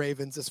with the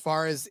Ravens as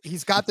far as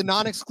he's got the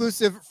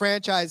non-exclusive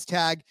franchise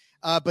tag,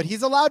 but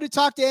he's allowed to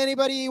talk to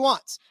anybody he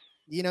wants.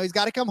 You know, he's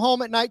got to come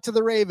home at night to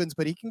the Ravens,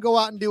 but he can go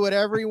out and do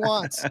whatever he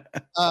wants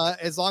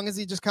as long as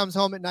he just comes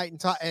home at night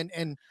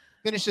and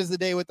finishes the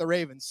day with the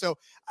Ravens. So,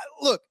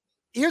 look,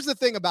 here's the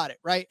thing about it,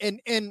 right?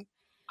 And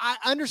I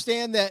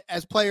understand that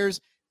as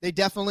players, they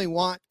definitely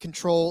want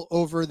control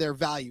over their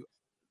value.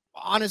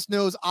 Honest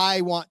knows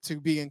I want to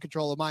be in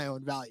control of my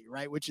own value,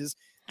 right? Which is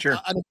sure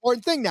an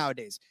important thing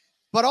nowadays.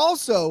 But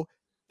also,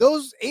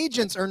 those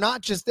agents are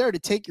not just there to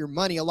take your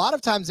money. A lot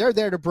of times they're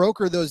there to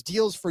broker those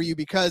deals for you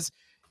because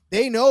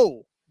they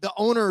know the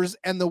owners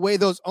and the way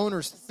those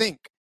owners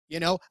think. You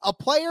know, a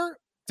player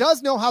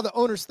does know how the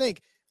owners think,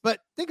 but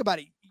think about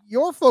it.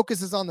 Your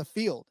focus is on the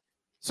field.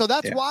 So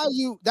that's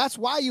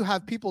why you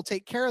have people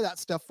take care of that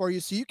stuff for you.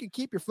 So you can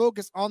keep your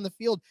focus on the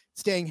field,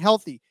 staying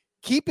healthy,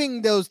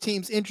 keeping those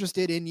teams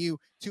interested in you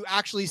to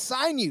actually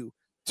sign you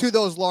to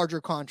those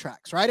larger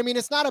contracts, right? I mean,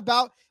 it's not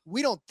about,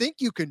 we don't think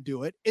you can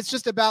do it. It's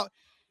just about,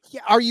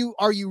 are you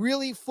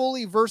really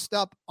fully versed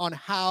up on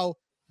how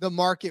the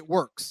market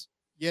works?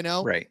 You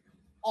know, right?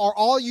 Or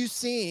all you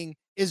seeing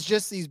is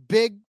just these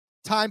big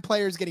time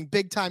players getting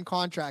big time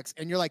contracts,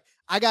 and you're like,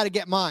 I got to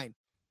get mine.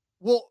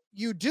 Well,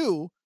 you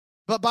do,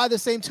 but by the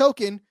same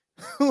token,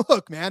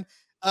 look, man,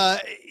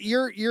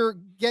 you're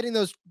getting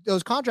those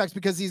contracts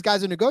because these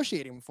guys are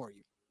negotiating them for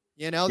you.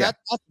 You know, that's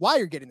why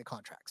you're getting the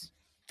contracts.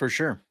 For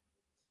sure.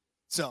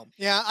 So,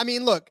 yeah, I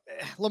mean, look,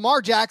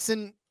 Lamar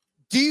Jackson,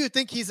 do you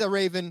think he's a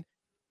Raven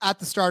at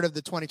the start of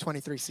the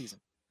 2023 season?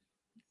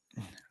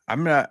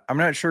 I'm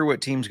not sure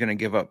what team's going to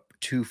give up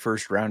 2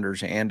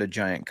 first-rounders and a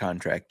giant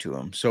contract to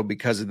him. So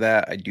because of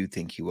that, I do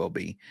think he will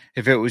be.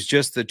 If it was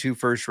just the 2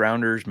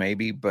 first-rounders,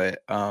 maybe, but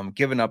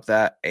giving up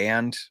that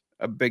and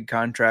a big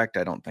contract,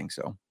 I don't think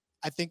so.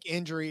 I think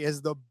injury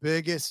is the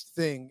biggest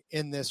thing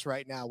in this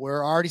right now.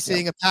 We're already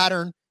seeing a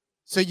pattern,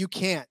 so you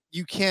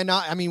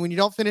cannot. I mean, when you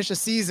don't finish a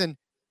season,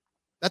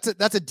 that's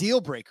a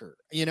deal breaker,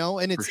 you know.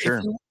 And it's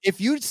sure.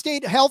 if you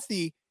stayed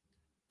healthy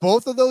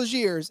both of those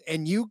years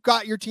and you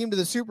got your team to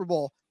the Super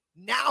Bowl,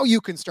 now you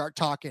can start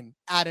talking,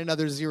 add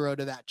another 0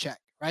 to that check,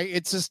 right?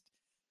 It's just,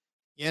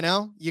 you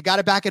know, you got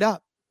to back it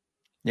up.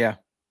 Yeah,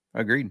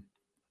 agreed.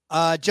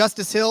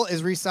 Justice Hill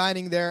is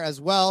re-signing there as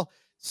well.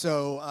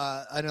 So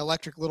an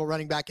electric little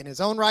running back in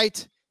his own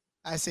right.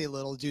 I say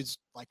little, dude's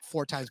like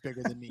 4 times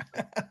bigger than me.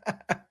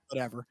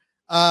 Whatever.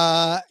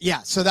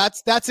 Yeah, so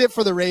that's it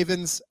for the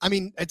Ravens. I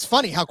mean, it's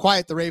funny how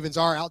quiet the Ravens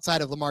are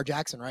outside of Lamar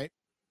Jackson, right?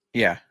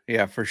 Yeah,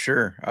 for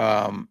sure.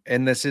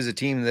 And this is a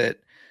team that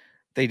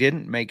they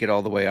didn't make it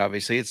all the way,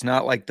 obviously. It's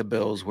not like the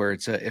Bills where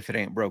it's a if it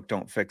ain't broke,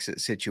 don't fix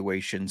it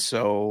situation.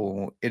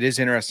 So it is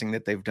interesting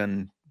that they've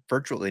done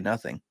virtually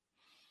nothing.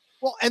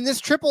 Well, and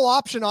this triple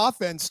option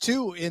offense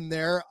too in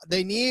there,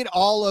 they need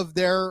all of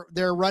their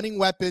running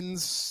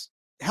weapons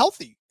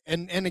healthy.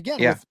 And again,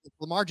 with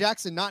Lamar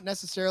Jackson not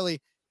necessarily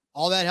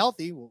all that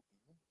healthy, well,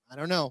 I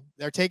don't know.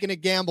 They're taking a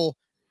gamble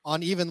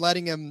on even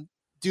letting him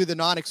do the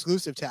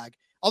non-exclusive tag.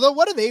 Although,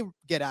 what do they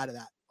get out of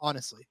that,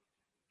 honestly?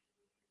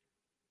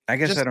 I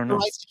guess I don't know. The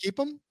rights to keep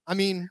him? I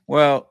mean,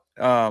 well,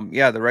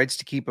 the rights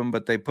to keep him,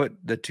 but they put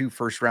the 2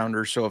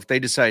 first-rounders. So if they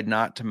decide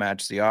not to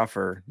match the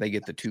offer, they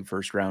get the 2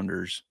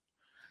 first-rounders.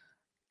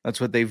 That's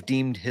what they've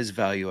deemed his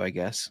value, I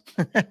guess.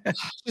 I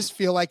just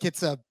feel like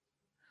it's I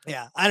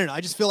don't know.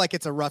 I just feel like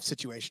it's a rough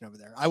situation over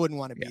there. I wouldn't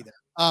want to be there.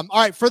 All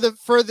right, for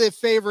the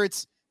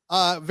favorites,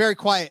 very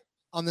quiet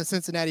on the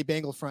Cincinnati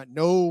Bengal front.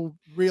 No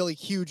really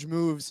huge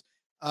moves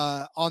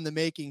on the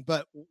making,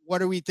 but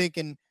what are we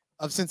thinking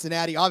of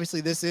Cincinnati?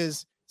 Obviously, this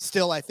is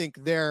still, I think,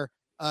 their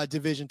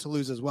division to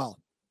lose as well.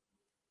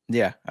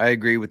 Yeah, I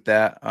agree with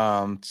that.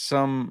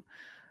 Some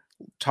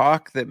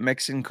talk that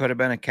Mixon could have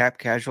been a cap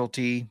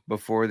casualty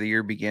before the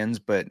year begins,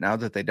 but now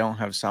that they don't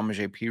have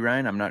Samaje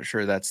Perine, I'm not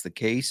sure that's the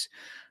case.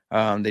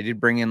 They did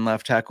bring in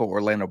left tackle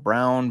Orlando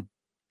Brown,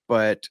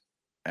 but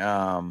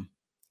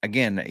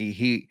again,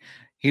 he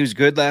was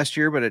good last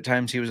year, but at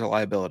times he was a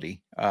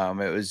liability.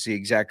 It was the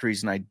exact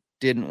reason I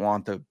didn't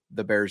want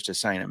the Bears to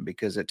sign him,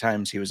 because at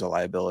times he was a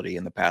liability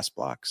in the pass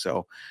block.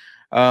 So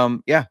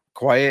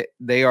quiet.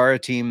 They are a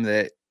team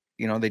that,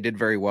 you know, they did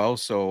very well,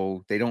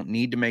 so they don't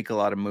need to make a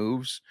lot of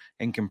moves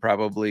and can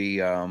probably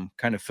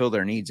kind of fill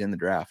their needs in the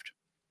draft.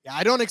 Yeah,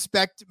 I don't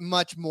expect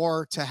much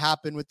more to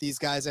happen with these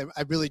guys. I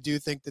really do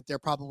think that they're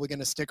probably going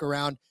to stick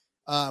around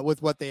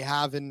with what they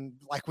have, and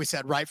like we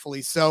said,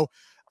 rightfully so.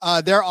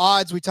 Their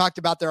odds, we talked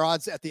about their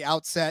odds at the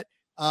outset,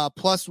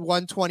 plus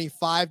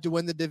 125 to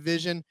win the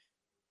division.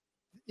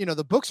 You know,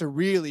 the books are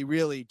really,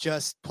 really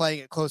just playing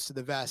it close to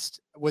the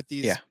vest with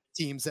these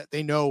teams that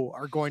they know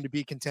are going to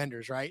be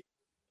contenders, right?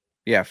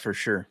 Yeah, for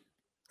sure.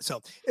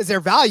 So is there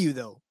value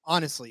though,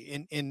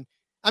 honestly,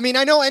 I mean,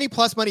 I know any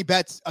plus money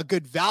bet's a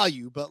good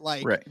value, but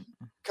like Right.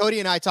 Cody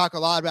and I talk a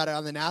lot about it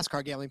on the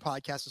NASCAR gambling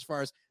podcast as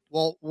far as,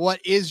 well, what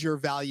is your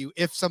value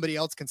if somebody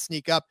else can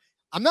sneak up?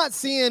 I'm not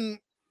seeing,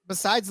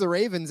 besides the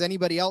Ravens,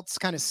 anybody else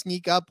kind of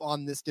sneak up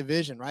on this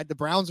division, right? The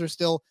Browns are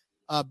still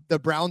the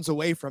Browns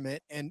away from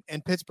it, and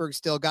Pittsburgh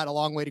still got a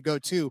long way to go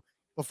too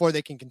before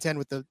they can contend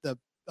with the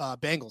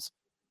Bengals.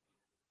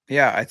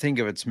 Yeah, I think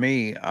if it's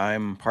me,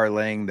 I'm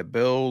parlaying the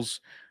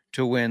Bills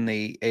to win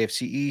the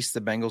AFC East,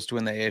 the Bengals to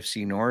win the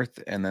AFC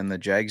North, and then the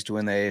Jags to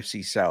win the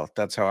AFC South.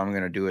 That's how I'm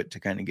going to do it to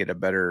kind of get a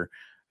better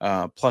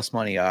plus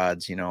money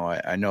odds. You know,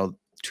 I know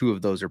two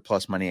of those are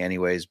plus money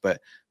anyways, but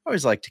I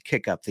always like to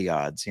kick up the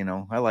odds. You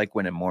know, I like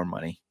winning more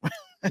money.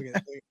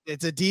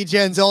 It's a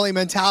D-Gens only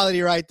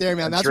mentality right there,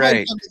 man. That's right. Why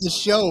we come to the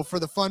show, for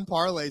the fun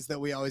parlays that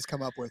we always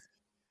come up with.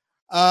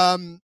 All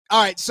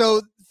right,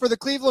 so for the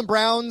Cleveland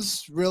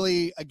Browns,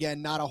 really,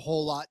 again, not a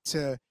whole lot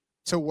to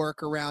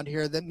work around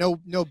here. That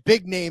no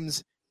big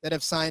names that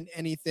have signed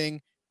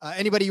anything.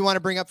 Anybody you want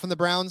to bring up from the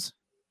Browns?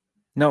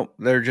 No,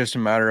 they're just a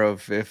matter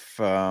of if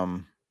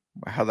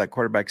how that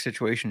quarterback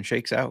situation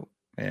shakes out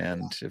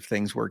and if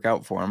things work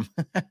out for them.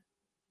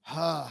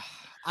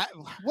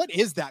 What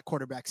is that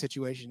quarterback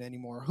situation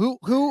anymore?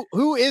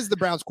 Who is the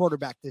Browns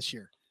quarterback this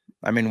year?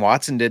 I mean,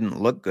 Watson didn't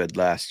look good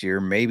last year.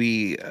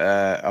 Maybe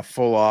a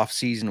full off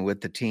season with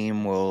the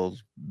team will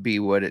be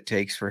what it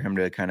takes for him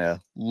to kind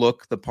of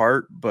look the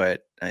part.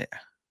 But I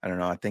don't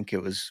know. I think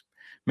it was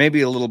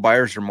maybe a little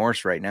buyer's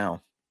remorse right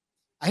now.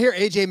 I hear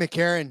AJ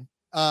McCarron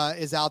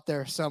is out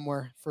there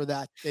somewhere for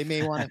that. They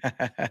may want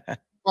to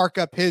bark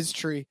up his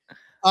tree.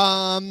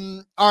 All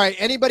right.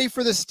 Anybody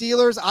for the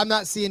Steelers? I'm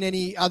not seeing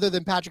any other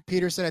than Patrick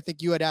Peterson. I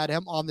think you had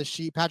him on the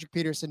sheet. Patrick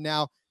Peterson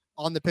now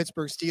on the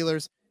Pittsburgh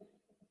Steelers.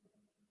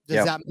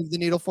 Does that move the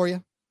needle for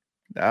you?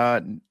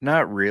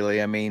 Not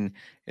really. I mean,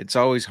 it's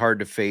always hard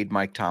to fade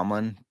Mike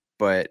Tomlin,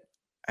 but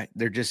I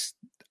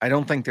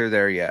don't think they're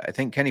there yet. I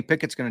think Kenny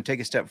Pickett's going to take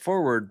a step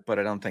forward, but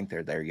I don't think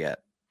they're there yet.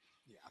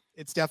 Yeah,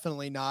 it's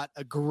definitely not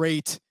a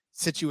great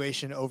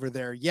situation over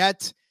there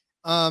yet.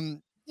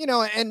 You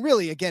know, and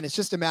really, again, it's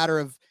just a matter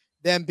of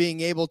them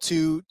being able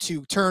to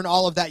turn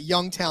all of that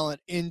young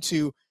talent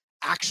into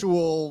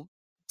actual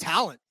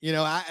talent, you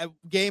know,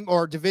 game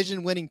or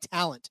division winning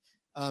talent.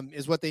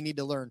 Is what they need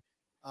to learn.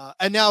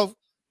 And now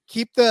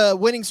keep the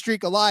winning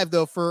streak alive,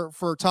 though,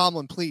 for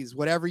Tomlin, please,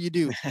 whatever you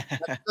do.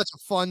 That's such a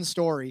fun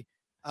story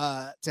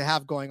to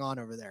have going on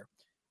over there.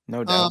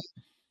 No doubt.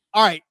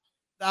 All right.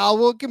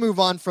 We can move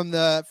on from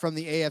the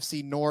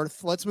AFC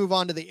North. Let's move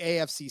on to the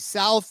AFC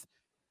South.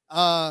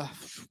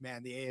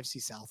 Man, the AFC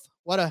South.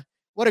 What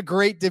a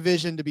great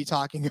division to be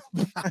talking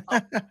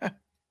about.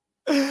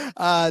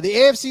 The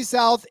AFC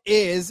South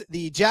is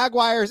the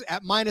Jaguars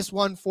at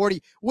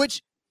 -140,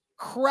 which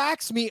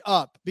cracks me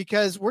up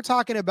because we're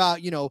talking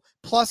about, you know,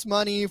 plus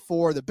money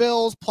for the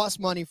Bills, plus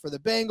money for the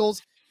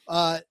Bengals.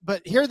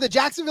 But here are the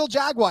Jacksonville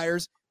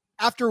Jaguars,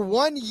 after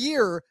 1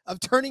 year of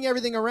turning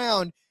everything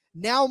around,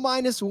 now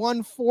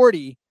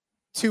 -140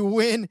 to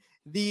win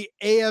the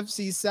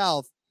AFC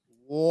South.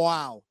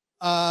 Wow.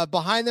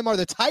 Behind them are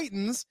the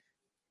Titans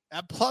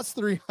at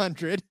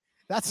 +300.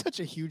 That's such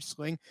a huge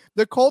swing.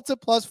 The Colts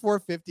at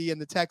 +450 and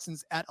the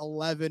Texans at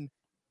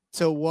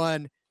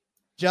 11-1.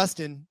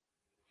 Justin.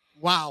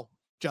 Wow,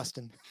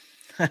 Justin.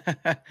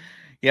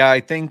 Yeah,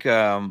 I think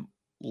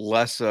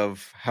less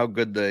of how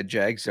good the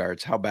Jags are,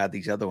 it's how bad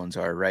these other ones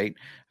are, right?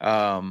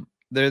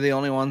 They're the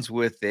only ones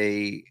with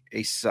a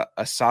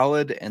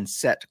solid and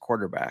set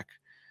quarterback.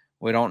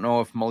 We don't know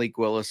if Malik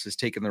Willis is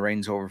taking the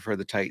reins over for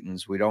the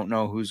Titans. We don't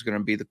know who's going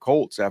to be the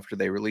Colts after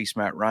they release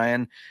Matt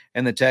Ryan.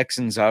 And the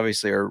Texans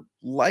obviously are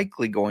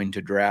likely going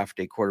to draft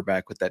a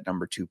quarterback with that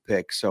number 2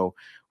 pick. So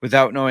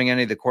without knowing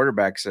any of the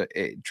quarterbacks,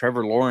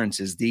 Trevor Lawrence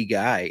is the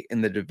guy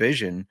in the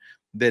division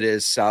that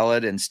is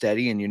solid and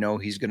steady, and you know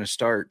he's going to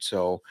start.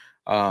 So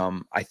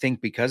I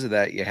think because of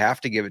that, you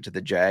have to give it to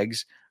the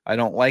Jags. I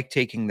don't like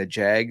taking the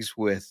Jags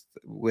with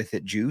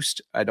it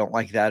juiced. I don't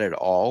like that at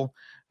all.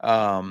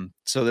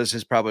 So this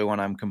is probably one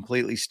I'm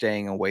completely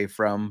staying away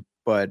from,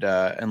 but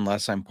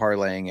unless I'm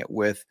parlaying it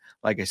with,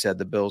 like I said,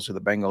 the Bills or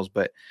the Bengals.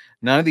 But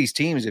none of these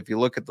teams, if you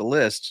look at the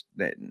list,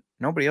 that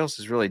nobody else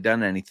has really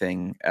done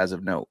anything as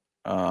of note.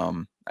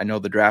 I know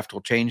the draft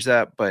will change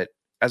that, but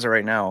as of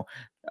right now,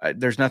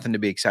 there's nothing to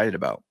be excited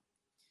about.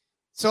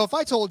 So if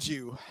I told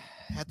you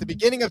at the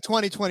beginning of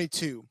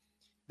 2022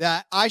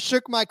 that I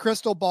shook my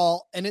crystal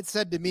ball and it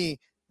said to me,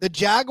 the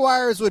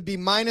Jaguars would be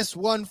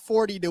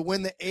 -140 to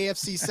win the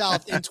AFC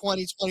South in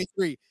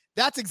 2023.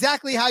 That's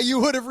exactly how you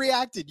would have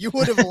reacted. You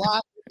would have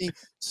laughed at me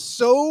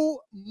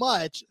so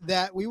much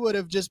that we would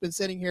have just been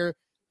sitting here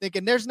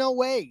thinking, "There's no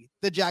way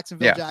the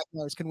Jacksonville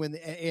Jaguars can win the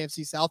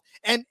AFC South."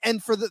 And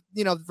for the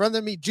for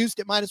them to be juiced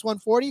at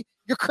 -140,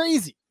 you're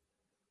crazy.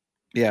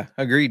 Yeah,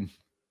 agreed.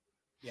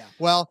 Yeah,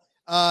 well,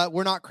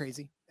 we're not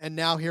crazy, and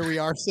now here we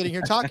are sitting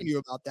here talking to you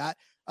about that.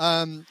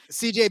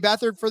 CJ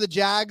Beathard for the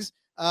Jags.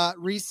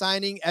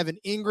 Re-signing Evan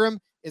Ingram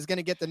is going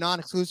to get the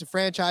non-exclusive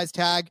franchise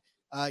tag.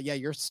 Yeah,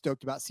 you're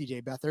stoked about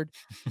CJ Beathard.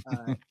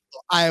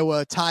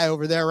 Iowa tie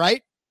over there,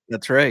 right?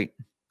 That's right.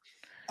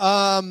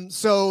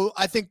 So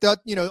I think that,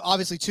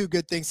 obviously two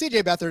good things.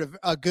 CJ Beathard,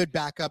 a good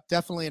backup,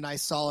 definitely a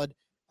nice solid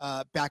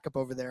backup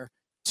over there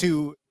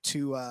to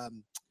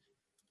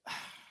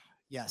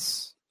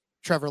yes,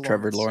 Trevor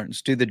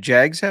Lawrence. Do the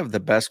Jags have the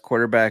best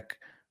quarterback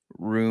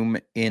room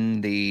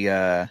in the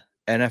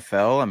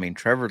NFL? I mean,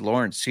 Trevor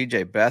Lawrence,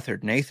 CJ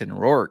Beathard, Nathan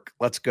Rourke.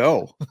 Let's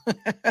go.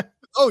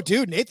 Oh,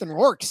 dude, Nathan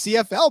Rourke,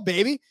 CFL,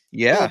 baby.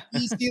 Yeah.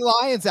 BC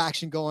Lions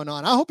action going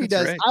on. I hope he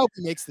does. Right. I hope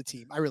he makes the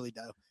team. I really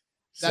do.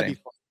 That'd Same. be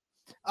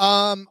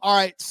fun. All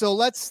right, so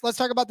let's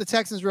talk about the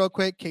Texans real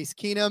quick. Case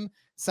Keenum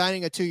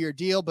signing a 2-year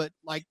deal, but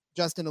like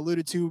Justin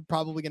alluded to,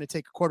 probably going to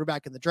take a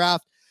quarterback in the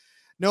draft.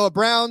 Noah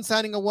Brown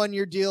signing a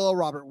 1-year deal.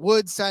 Robert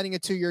Woods signing a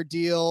 2-year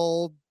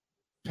deal.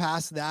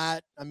 Past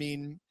that, I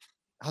mean,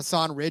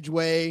 Hassan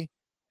Ridgeway,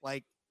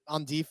 like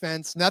on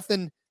defense,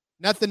 nothing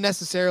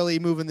necessarily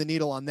moving the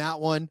needle on that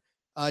one.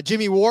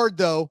 Jimmy Ward,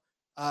 though,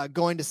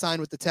 going to sign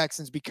with the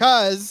Texans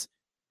because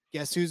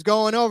guess who's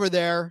going over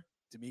there?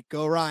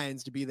 D'Amico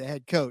Ryans to be the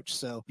head coach.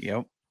 So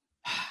Yep.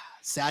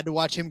 sad to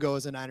watch him go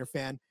as a Niner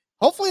fan.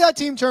 Hopefully that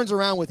team turns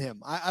around with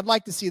him. I'd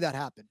like to see that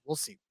happen. We'll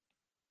see.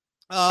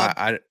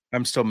 I'm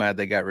still mad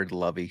they got rid of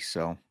Lovey.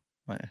 So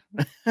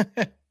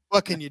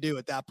What can you do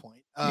at that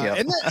point? Yep.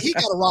 And then he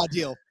got a raw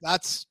deal.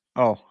 That's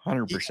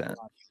 100%.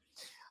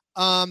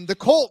 The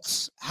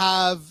Colts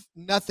have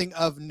nothing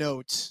of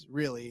note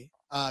really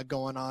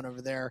going on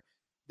over there.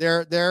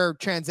 Their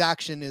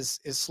transaction is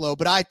slow,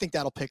 but I think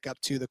that'll pick up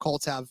too. The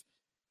Colts have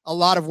a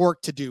lot of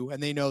work to do,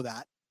 and they know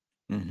that.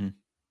 Mm-hmm.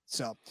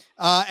 So,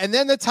 and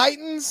then the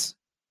Titans,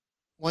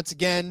 once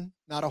again,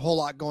 not a whole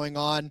lot going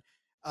on.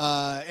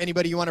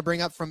 Anybody you want to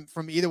bring up from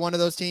either one of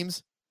those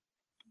teams?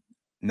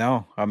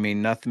 No, I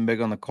mean, nothing big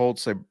on the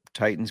Colts. The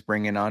Titans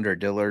bring in Andre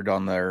Dillard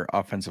on their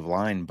offensive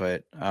line,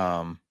 but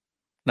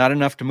not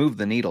enough to move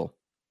the needle.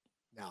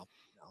 No.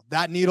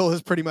 That needle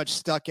is pretty much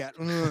stuck at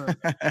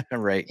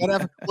right.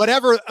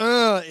 Whatever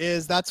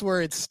is, that's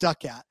where it's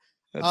stuck at.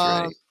 That's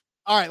right.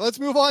 All right, let's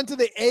move on to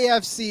the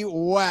AFC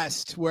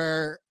West,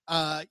 where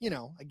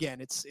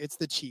again, it's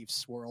the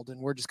Chiefs world,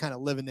 and we're just kind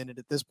of living in it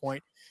at this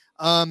point.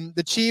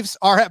 The Chiefs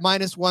are at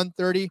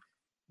 -130,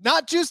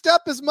 not juiced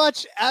up as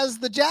much as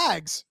the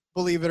Jags,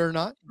 believe it or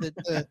not.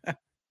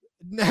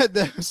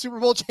 The Super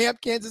Bowl champ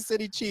Kansas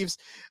City Chiefs,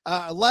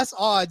 less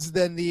odds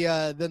than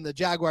the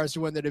Jaguars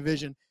to win the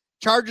division.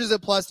 Chargers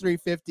at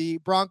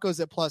 +350, Broncos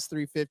at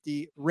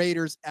 +350,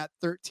 Raiders at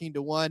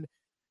 13-1.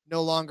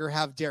 No longer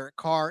have Derek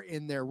Carr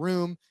in their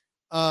room.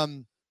 Where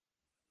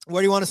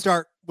do you want to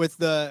start with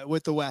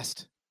the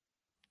West?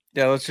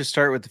 Yeah, let's just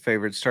start with the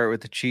favorites. Start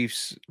with the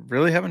Chiefs.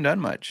 Really haven't done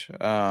much.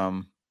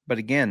 But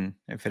again,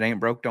 if it ain't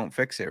broke, don't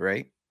fix it,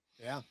 right?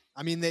 Yeah.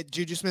 I mean, that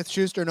Juju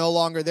Smith-Schuster no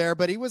longer there,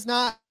 but he was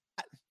not.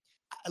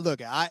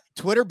 Look,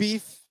 Twitter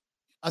beef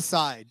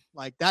aside,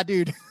 like that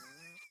dude,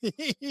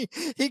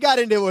 he got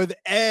into it with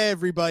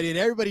everybody, and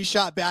everybody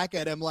shot back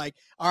at him like,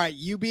 all right,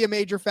 you be a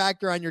major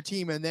factor on your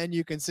team, and then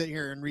you can sit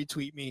here and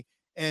retweet me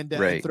and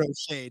throw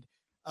shade.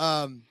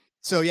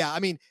 So, yeah, I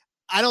mean,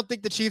 I don't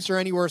think the Chiefs are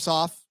any worse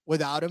off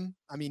without him.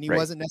 I mean, he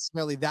wasn't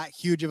necessarily that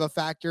huge of a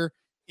factor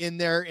in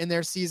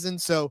their season.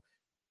 So,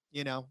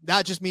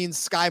 that just means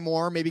Sky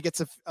Moore maybe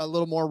gets a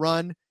little more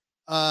run,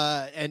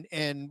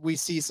 and we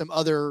see some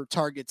other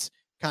targets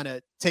kind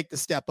of take the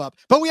step up.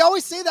 But we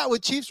always say that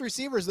with Chiefs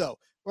receivers, though.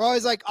 We're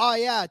always like, oh,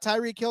 yeah,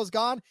 Tyreek Hill's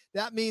gone.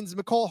 That means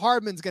McCole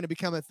Hardman's going to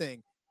become a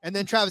thing. And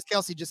then Travis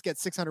Kelce just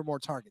gets 600 more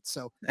targets.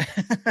 So,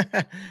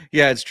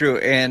 yeah, it's true.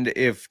 And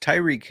if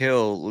Tyreek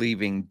Hill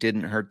leaving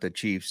didn't hurt the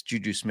Chiefs,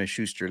 Juju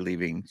Smith-Schuster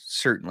leaving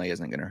certainly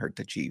isn't going to hurt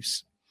the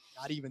Chiefs.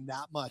 Not even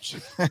that much.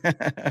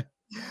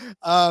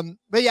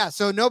 But yeah,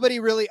 so nobody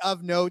really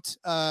of note,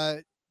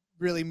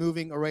 really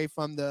moving away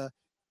from the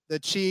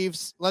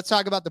Chiefs. Let's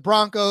talk about the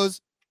Broncos.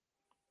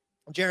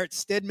 Jarrett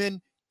Stidham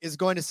is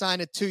going to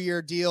sign a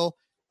 2-year deal.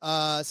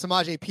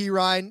 Samaje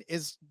Perine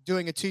is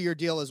doing a 2-year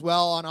deal as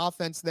well on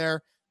offense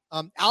there.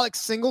 Alex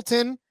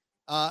Singleton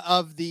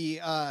of the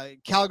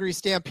Calgary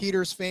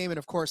Stampeders fame, and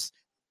of course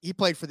he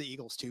played for the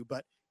Eagles too,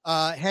 but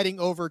heading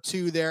over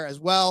to there as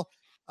well,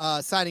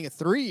 signing a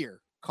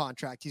 3-year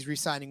contract. He's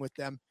re-signing with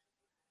them.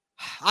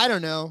 I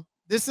don't know.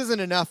 This isn't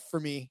enough for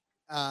me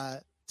I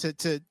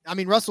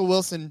mean, Russell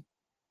Wilson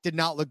did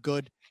not look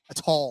good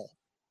at all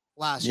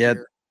last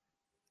year.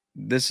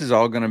 This is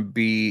all going to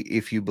be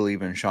if you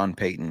believe in Sean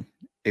Payton.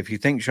 If you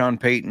think Sean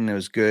Payton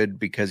is good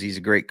because he's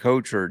a great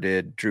coach, or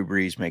did Drew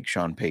Brees make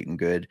Sean Payton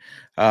good?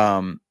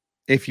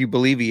 If you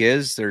believe he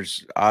is,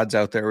 there's odds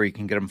out there where you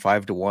can get him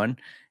 5-1.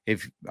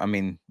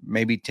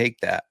 Maybe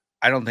take that.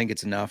 I don't think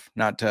it's enough,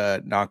 not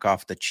to knock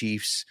off the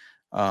Chiefs.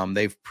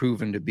 They've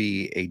proven to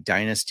be a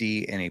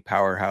dynasty and a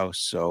powerhouse.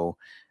 So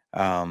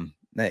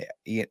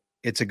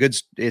it's a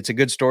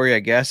good story, I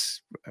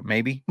guess.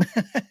 Maybe.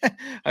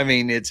 I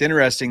mean, it's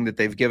interesting that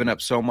they've given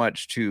up so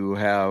much to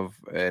have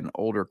an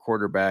older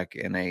quarterback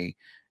and a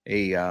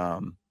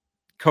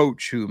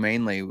coach who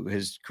mainly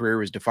his career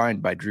was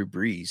defined by Drew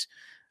Brees.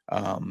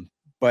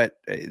 but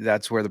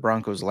that's where the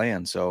Broncos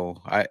land. So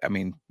I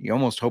mean, you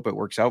almost hope it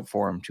works out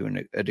for him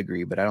to a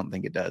degree, but I don't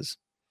think it does.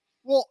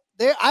 Well,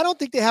 I don't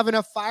think they have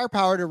enough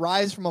firepower to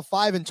rise from a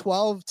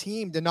 5-12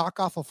 team to knock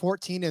off a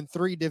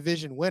 14-3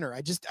 division winner.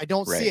 I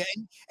don't see it.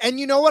 And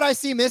you know what I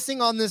see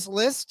missing on this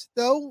list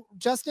though,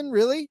 Justin,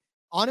 really,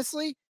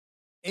 honestly,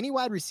 any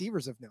wide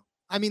receivers of note.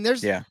 I mean,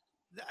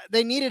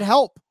 they needed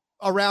help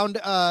around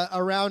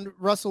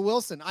Russell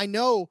Wilson. I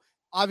know,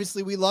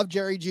 obviously we love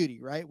Jerry Jeudy,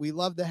 right? We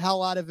love the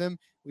hell out of him.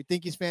 We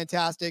think he's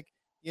fantastic,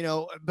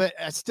 but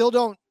I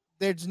still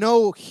there's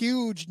no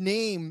huge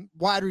name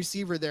wide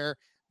receiver there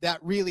that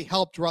really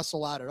helped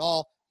Russell out at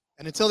all.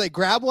 And until they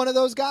grab one of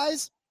those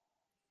guys,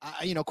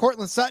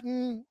 Cortland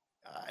Sutton,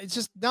 it's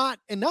just not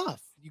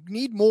enough. You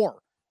need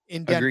more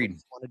in Denver. Agreed. If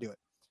you want to do it.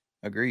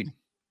 Agreed.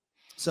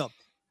 So,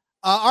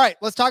 all right,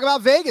 let's talk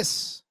about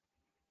Vegas.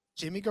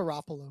 Jimmy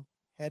Garoppolo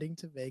heading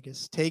to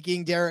Vegas,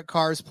 taking Derek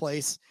Carr's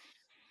place.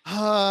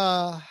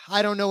 I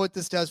don't know what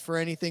this does for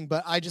anything,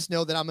 but I just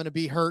know that I'm going to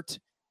be hurt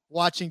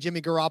watching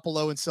Jimmy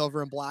Garoppolo in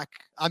silver and black.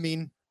 I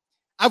mean,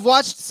 I've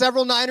watched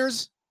several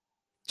Niners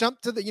jump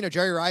to the,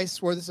 Jerry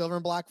Rice wore the silver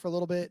and black for a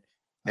little bit.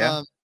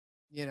 Yeah.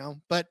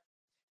 But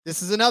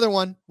this is another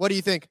one. What do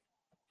you think?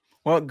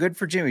 Well, good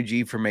for Jimmy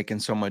G for making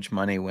so much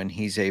money when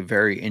he's a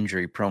very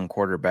injury prone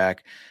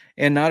quarterback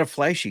and not a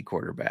flashy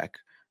quarterback.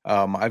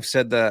 I've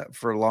said that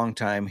for a long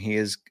time. He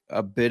is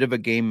a bit of a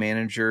game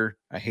manager.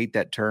 I hate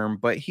that term,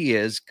 but he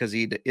is, because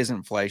he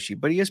isn't flashy,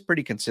 but he is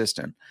pretty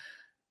consistent.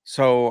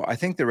 So I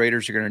think the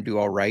Raiders are going to do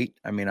all right.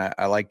 I mean,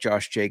 I like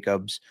Josh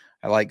Jacobs.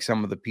 I like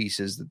some of the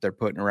pieces that they're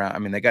putting around. I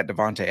mean, they got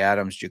Devontae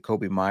Adams,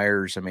 Jacoby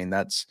Myers. I mean,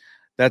 that's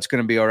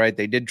going to be all right.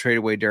 They did trade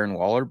away Darren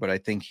Waller, but I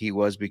think he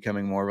was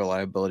becoming more of a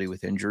liability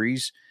with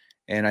injuries.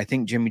 And I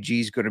think Jimmy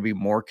G is going to be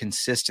more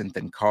consistent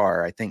than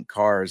Carr. I think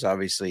Carr is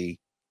obviously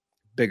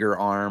bigger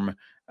arm,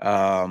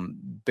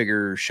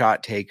 bigger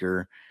shot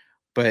taker,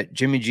 but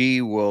Jimmy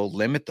G will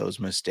limit those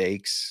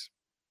mistakes.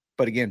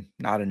 But again,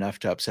 not enough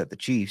to upset the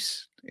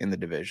Chiefs in the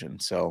division.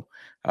 So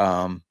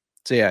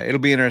yeah, it'll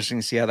be interesting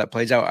to see how that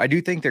plays out. I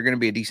do think they're going to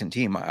be a decent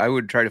team. I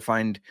would try to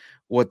find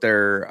what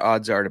their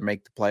odds are to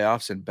make the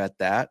playoffs and bet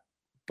that.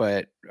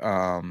 But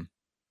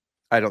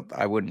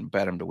I wouldn't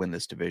bet them to win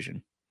this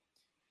division.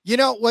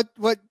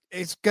 What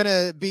is going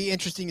to be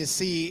interesting to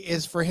see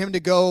is for him to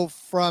go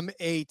from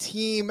a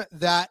team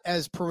that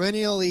is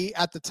perennially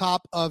at the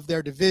top of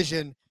their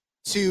division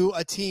to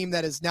a team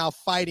that is now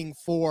fighting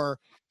for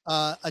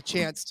a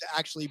chance to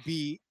actually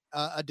be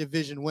a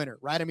division winner,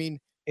 right? I mean,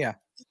 yeah,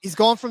 he's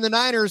going from the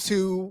Niners,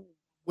 who,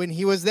 when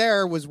he was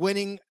there, was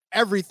winning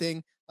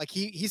everything. Like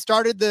he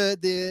started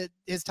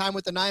his time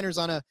with the Niners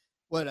on a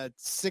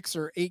 6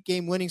 or 8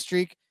 game winning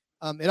streak.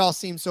 It all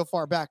seems so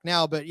far back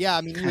now, but yeah,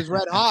 I mean, he was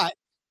red hot.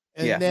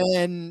 And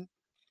then,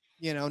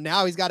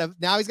 now he's got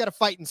to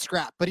fight and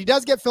scrap, but he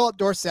does get Philip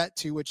Dorsett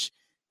too, which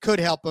could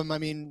help him. I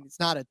mean, it's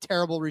not a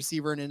terrible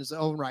receiver in his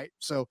own right.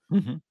 So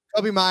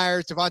Kobe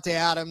Myers, Devontae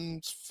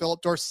Adams,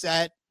 Philip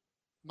Dorsett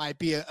might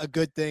be a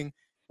good thing.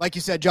 Like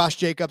you said, Josh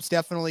Jacobs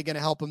definitely going to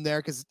help him there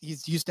because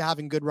he's used to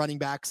having good running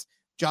backs.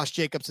 Josh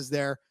Jacobs is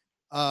there.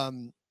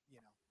 And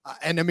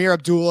Amir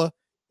Abdullah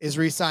is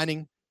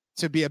re-signing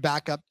to be a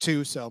backup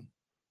too. So,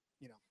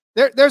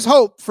 there's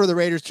hope for the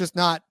Raiders, just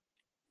not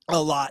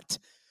a lot.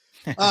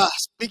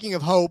 Speaking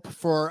of hope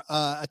for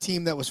a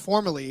team that was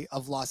formerly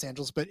of Los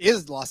Angeles, but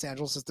is Los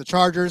Angeles, is the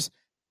Chargers.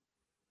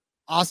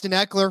 Austin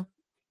Eckler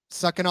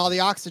sucking all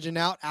the oxygen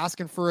out,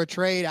 asking for a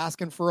trade,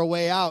 asking for a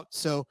way out.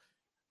 So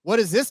what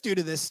does this do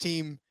to this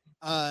team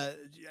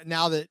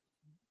now that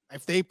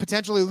if they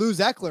potentially lose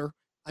Eckler?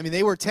 I mean,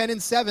 they were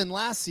 10-7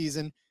 last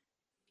season.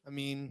 I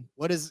mean,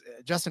 what is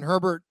Justin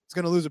Herbert is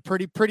going to lose a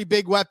pretty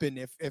big weapon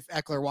if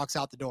Eckler walks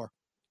out the door.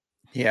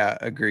 Yeah,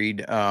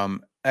 agreed.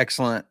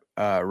 Excellent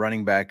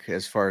running back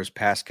as far as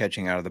pass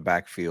catching out of the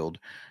backfield.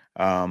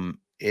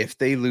 If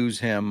they lose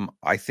him,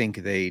 I think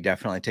they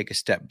definitely take a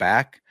step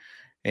back,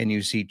 and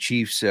you see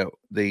Chiefs at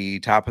the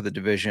top of the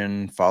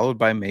division, followed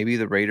by maybe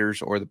the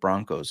Raiders or the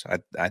Broncos.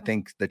 I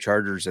think the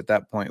Chargers at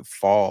that point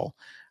fall,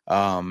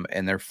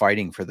 and they're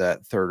fighting for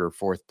that 3rd or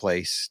 4th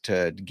place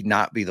to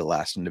not be the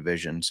last in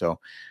division. So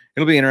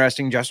it'll be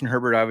interesting. Justin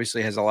Herbert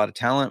obviously has a lot of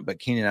talent, but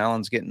Keenan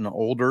Allen's getting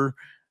older.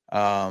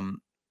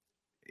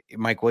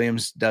 Mike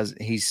Williams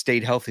he's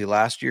stayed healthy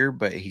last year,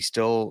 but he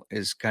still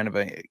is kind of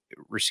a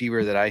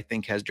receiver that I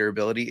think has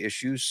durability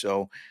issues.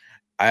 So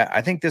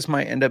I think this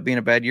might end up being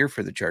a bad year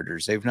for the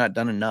Chargers. They've not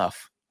done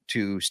enough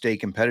to stay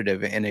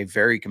competitive in a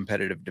very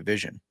competitive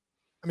division.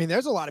 I mean,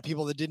 there's a lot of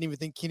people that didn't even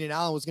think Keenan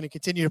Allen was going to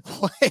continue to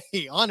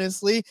play.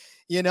 Honestly,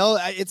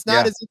 it's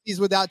not as if he's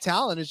without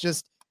talent. It's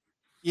just,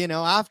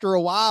 after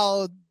a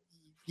while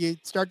you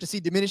start to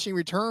see diminishing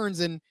returns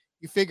and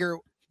you figure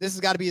this has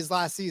got to be his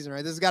last season,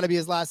 right? This has got to be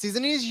his last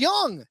season. And he's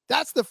young.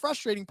 That's the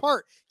frustrating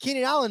part.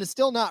 Keenan Allen is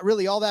still not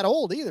really all that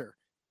old either.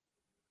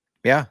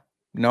 Yeah,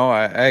 no,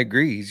 I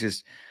agree. He's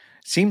just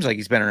seems like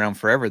he's been around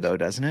forever though,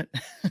 doesn't it?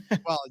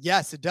 Well,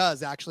 yes, it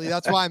does actually.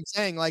 That's why I'm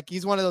saying, like,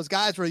 he's one of those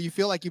guys where you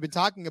feel like you've been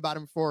talking about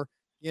him for,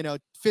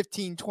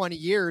 15, 20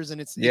 years and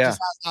it just has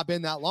not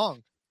been that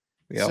long.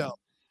 Yep. So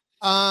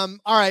All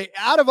right.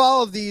 Out of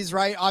all of these,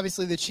 right?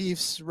 Obviously, the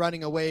Chiefs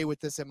running away with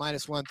this at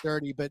minus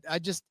 130, but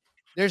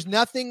there's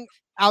nothing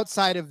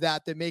outside of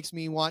that that makes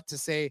me want to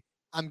say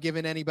I'm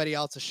giving anybody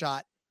else a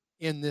shot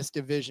in this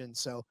division.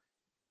 So,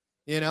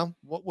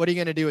 what are you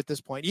going to do at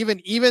this point?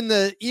 Even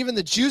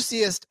the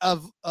juiciest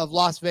of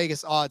Las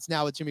Vegas odds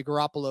now with Jimmy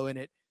Garoppolo in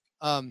it.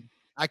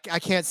 I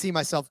can't see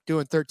myself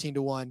doing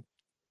 13-1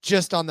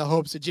 just on the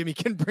hopes that Jimmy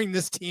can bring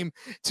this team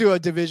to a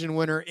division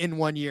winner in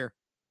 1 year.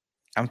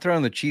 I'm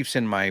throwing the Chiefs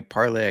in my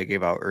parlay I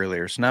gave out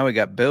earlier. So now we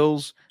got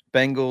Bills,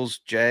 Bengals,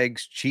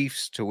 Jags,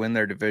 Chiefs to win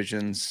their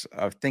divisions.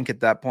 I think at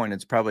that point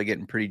it's probably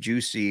getting pretty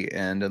juicy.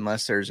 And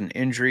unless there's an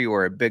injury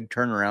or a big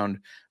turnaround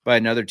by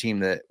another team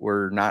that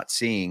we're not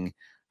seeing,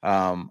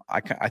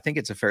 I think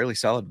it's a fairly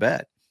solid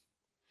bet.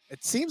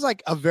 It seems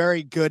like a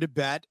very good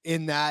bet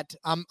in that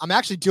I'm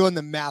actually doing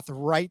the math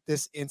right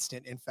this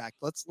instant. In fact,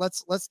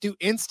 let's do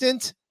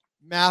instant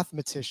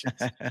mathematicians.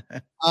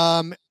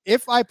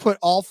 If I put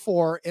all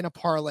four in a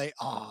parlay,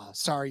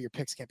 sorry, your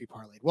picks can't be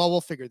parlayed. Well, we'll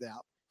figure that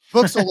out.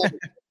 Books will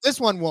this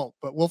one won't,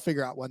 but we'll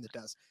figure out one that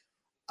does.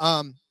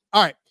 All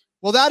right.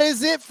 Well, that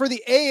is it for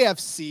the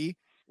AFC.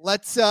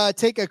 Let's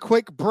take a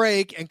quick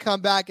break and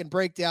come back and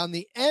break down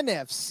the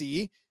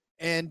NFC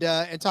and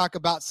talk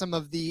about some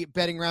of the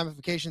betting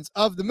ramifications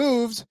of the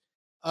moves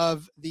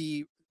of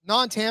the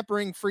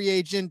non-tampering free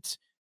agent,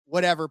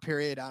 whatever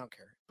period. I don't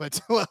care. But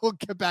we'll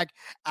get back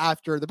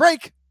after the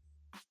break.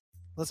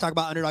 Let's talk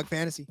about Underdog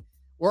Fantasy.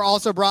 We're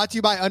also brought to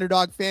you by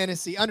Underdog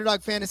Fantasy.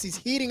 Underdog Fantasy's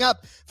heating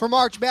up for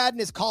March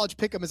Madness. College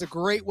Pick'em is a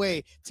great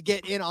way to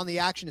get in on the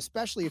action,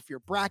 especially if your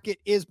bracket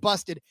is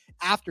busted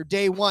after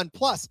day one.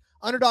 Plus,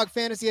 Underdog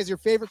Fantasy has your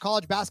favorite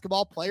college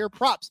basketball player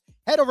props.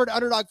 Head over to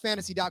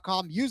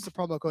UnderdogFantasy.com. Use the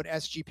promo code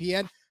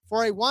SGPN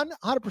for a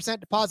 100%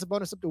 deposit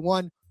bonus up to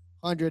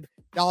 $100.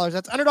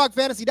 That's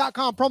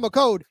UnderdogFantasy.com. Promo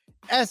code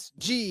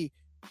SGPN.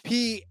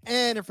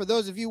 And for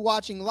those of you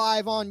watching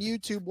live on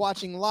YouTube,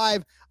 watching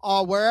live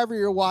wherever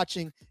you're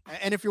watching,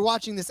 and if you're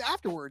watching this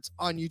afterwards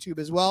on YouTube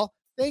as well,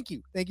 thank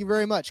you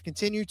very much.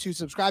 Continue to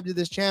subscribe to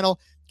this channel,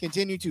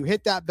 continue to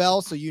hit that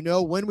bell so you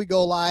know when we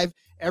go live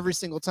every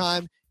single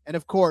time, and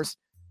of course,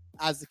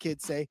 as the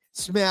kids say,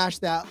 smash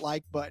that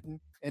like button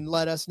and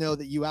let us know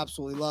that you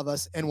absolutely love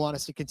us and want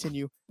us to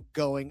continue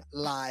going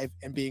live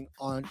and being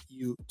on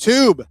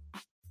YouTube.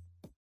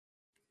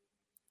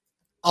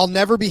 I'll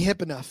never be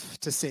hip enough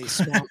to say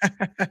small.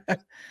 I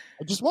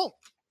just won't.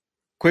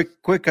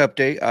 Quick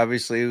update.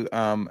 Obviously,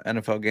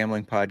 NFL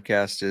Gambling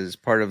Podcast is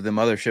part of the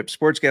Mothership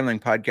Sports Gambling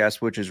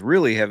Podcast, which is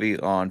really heavy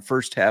on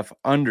first half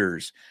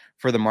unders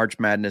for the March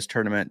Madness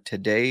tournament.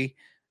 Today,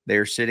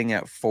 they're sitting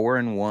at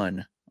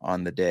 4-1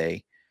 on the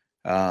day.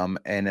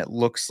 And it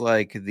looks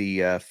like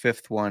the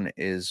fifth one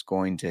is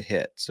going to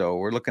hit. So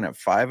we're looking at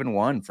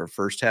 5-1 for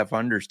first half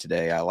unders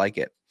today. I like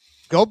it.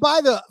 Go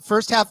buy the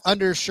first half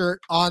under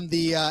shirt on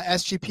the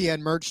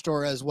SGPN merch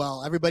store as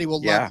well. Everybody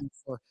will love you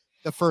for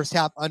the first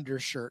half under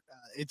shirt.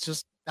 It's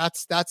just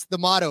that's the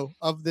motto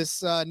of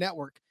this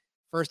network.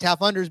 First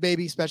half unders,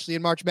 baby, especially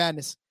in March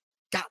Madness.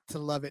 Got to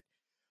love it.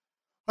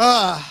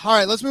 All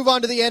right, let's move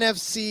on to the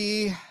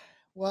NFC.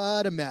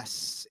 What a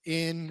mess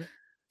in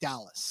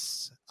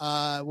Dallas.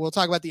 We'll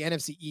talk about the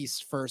NFC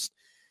East first.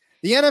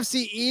 The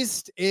NFC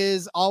East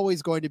is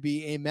always going to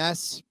be a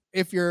mess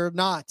if you're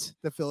not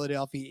the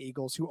Philadelphia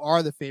Eagles, who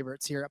are the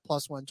favorites here at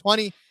plus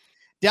 120.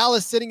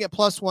 Dallas sitting at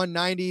plus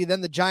 190, then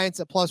the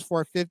Giants at plus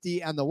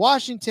 450, and the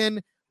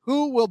Washington,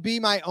 who will be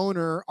my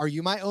owner. Are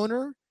you my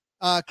owner?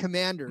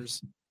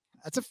 Commanders.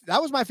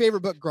 That was my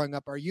favorite book growing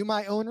up. Are you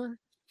my owner?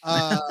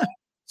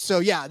 So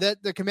yeah,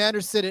 the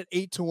Commanders sit at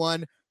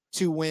 8-1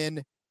 to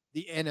win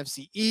the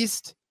NFC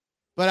East.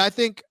 But I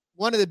think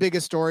one of the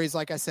biggest stories,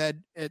 like I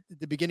said at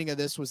the beginning of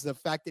this, was the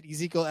fact that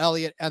Ezekiel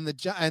Elliott and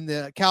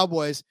the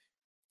Cowboys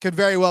could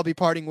very well be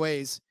parting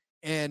ways.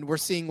 And we're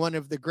seeing one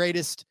of the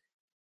greatest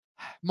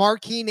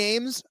marquee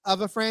names of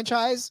a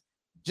franchise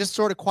just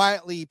sort of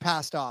quietly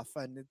passed off.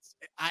 And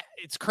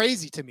it's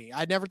crazy to me.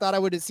 I never thought I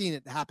would have seen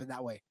it happen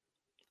that way.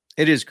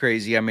 It is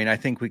crazy. I mean, I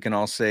think we can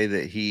all say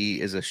that he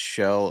is a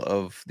shell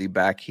of the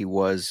back he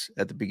was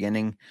at the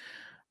beginning,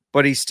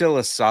 but he's still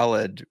a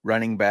solid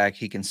running back.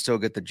 He can still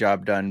get the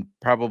job done.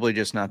 Probably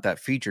just not that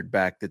featured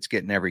back that's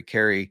getting every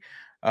carry.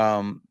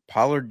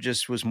 Pollard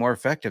just was more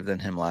effective than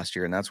him last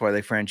year, and that's why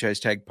they franchise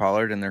tagged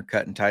Pollard, and they're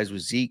cutting ties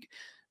with Zeke.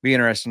 Be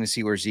interesting to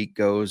see where Zeke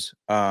goes.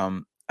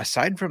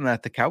 Aside from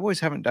that, the Cowboys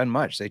haven't done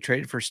much. They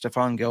traded for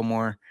Stephon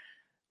Gilmore,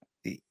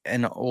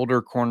 an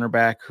older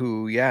cornerback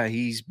who, yeah,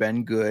 he's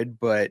been good,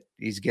 but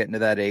he's getting to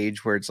that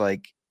age where it's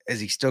like, is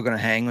he still going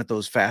to hang with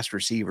those fast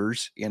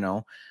receivers, you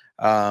know?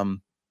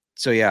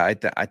 So yeah,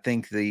 I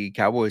think the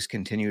Cowboys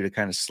continue to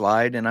kind of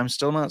slide, and I'm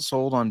still not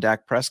sold on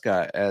Dak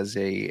Prescott as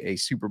a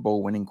Super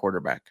Bowl winning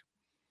quarterback.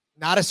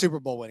 Not a Super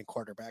Bowl winning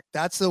quarterback.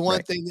 That's the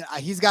one thing that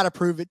he's got to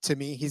prove it to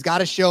me. He's got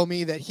to show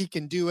me that he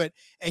can do it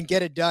and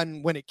get it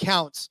done when it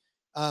counts.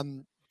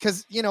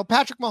 Because, you know,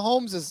 Patrick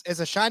Mahomes is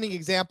a shining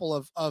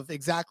example of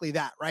exactly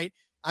that, right?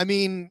 I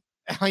mean,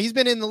 he's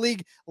been in the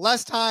league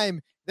less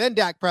time than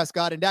Dak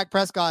Prescott, and Dak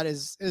Prescott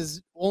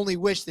is only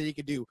wish that he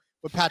could do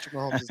what Patrick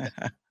Mahomes has done.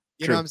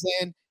 You True. know what I'm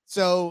saying?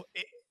 So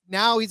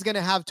now he's going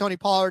to have Tony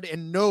Pollard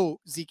and no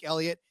Zeke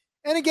Elliott.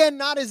 And again,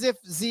 not as if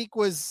Zeke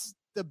was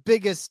the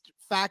biggest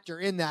factor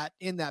in that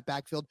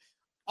backfield.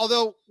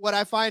 Although what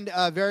I find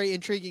very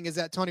intriguing is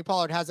that Tony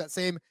Pollard has that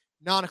same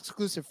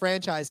non-exclusive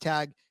franchise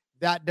tag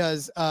that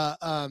does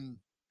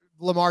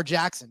Lamar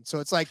Jackson. So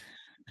it's like,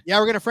 yeah,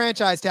 we're going to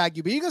franchise tag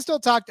you, but you can still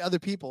talk to other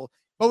people,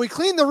 but we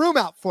clean the room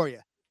out for you.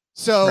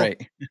 So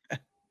Right.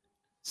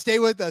 stay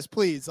with us,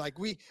 please. Like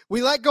we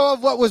let go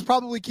of what was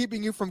probably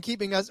keeping you from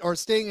keeping us or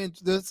staying in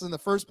this in the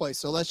first place.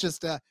 So let's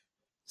just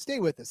stay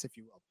with us, if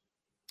you will.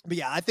 But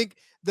yeah, I think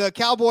the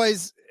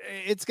Cowboys,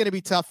 it's going to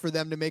be tough for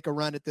them to make a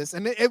run at this.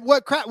 And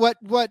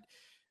what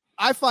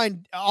I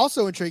find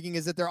also intriguing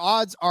is that their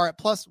odds are at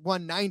plus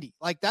 190.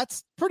 Like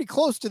that's pretty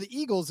close to the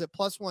Eagles at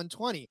plus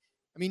 120.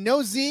 I mean,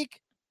 no Zeke.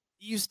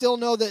 You still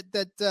know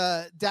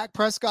that Dak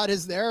Prescott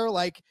is there.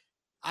 Like,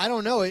 I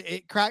don't know.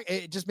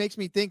 It just makes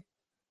me think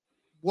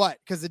what?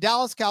 Because the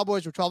Dallas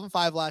Cowboys were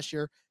 12-5 last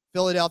year.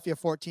 Philadelphia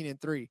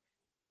 14-3.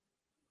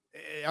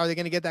 Are they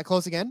going to get that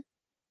close again?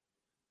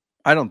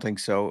 I don't think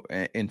so.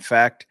 In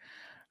fact,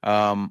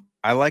 I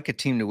like a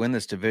team to win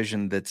this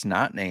division that's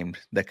not named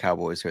the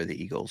Cowboys or the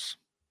Eagles.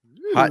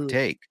 Ooh, Hot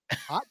take.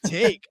 Hot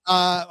take.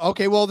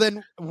 Okay, well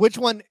then, which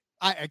one?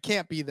 It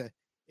can't be the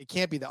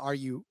Are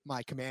You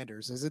My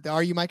Commanders? Is it the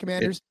Are You My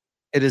Commanders?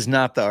 It is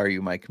not the Are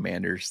You My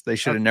Commanders. They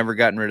should have never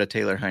gotten rid of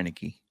Taylor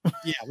Heineke.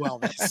 Yeah,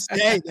 well,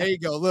 hey, there you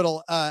go.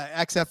 Little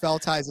XFL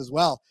ties as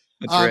well.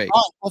 That's right.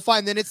 Oh, well,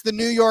 fine. Then it's the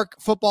New York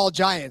Football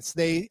Giants.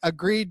 They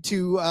agreed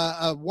to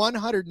a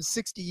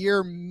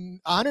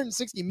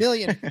 160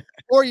 million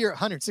 4-year,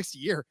 160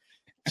 year.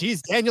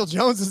 Geez, Daniel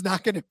Jones is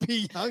not going to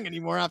be young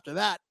anymore after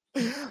that.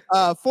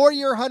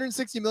 4-year,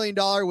 $160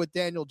 million with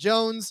Daniel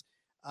Jones.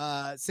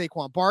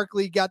 Saquon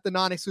Barkley got the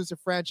non-exclusive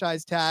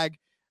franchise tag.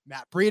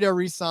 Matt Breida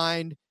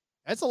re-signed.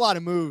 That's a lot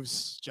of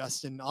moves,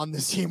 Justin, on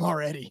this team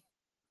already.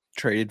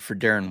 Traded for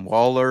Darren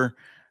Waller.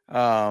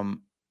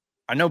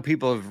 I know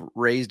people have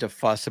raised a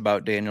fuss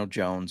about Daniel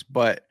Jones,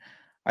 but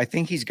I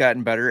think he's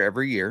gotten better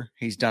every year.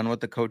 He's done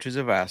what the coaches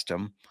have asked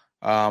him.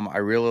 I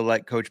really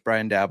like Coach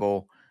Brian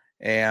Daboll.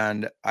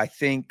 And I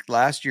think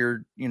last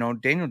year,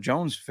 Daniel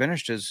Jones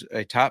finished as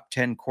a top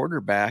 10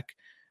 quarterback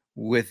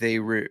with a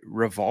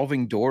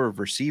revolving door of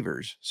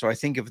receivers. So I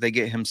think if they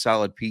get him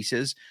solid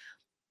pieces.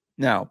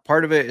 Now,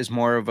 part of it is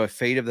more of a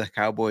fate of the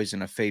Cowboys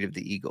and a fate of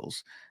the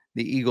Eagles.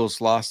 The Eagles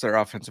lost their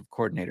offensive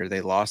coordinator. They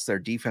lost their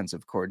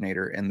defensive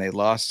coordinator, and they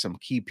lost some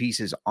key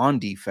pieces on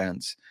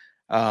defense.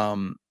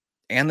 And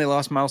they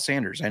lost Miles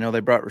Sanders. I know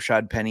they brought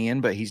Rashad Penny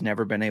in, but he's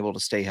never been able to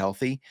stay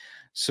healthy.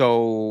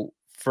 So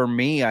for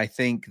me, I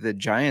think the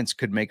Giants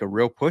could make a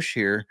real push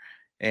here.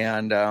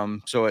 And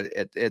so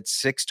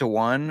it's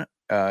 6-1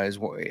 is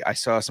what I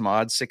saw some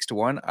odds,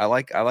 6-1. I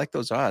like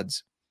those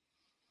odds.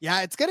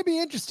 Yeah, it's going to be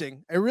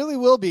interesting. It really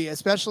will be,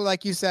 especially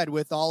like you said,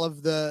 with all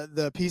of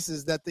the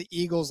pieces that the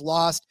Eagles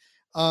lost.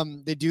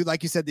 They do,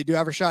 like you said, they do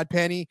have Rashad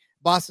Penny.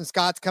 Boston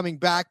Scott's coming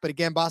back, but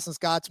again, Boston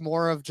Scott's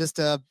more of just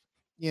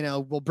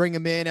we'll bring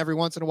him in every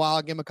once in a while,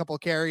 give him a couple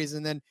of carries,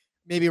 and then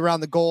maybe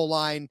around the goal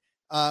line,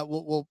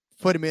 we'll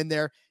put him in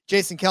there.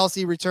 Jason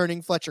Kelce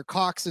returning. Fletcher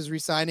Cox is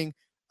resigning.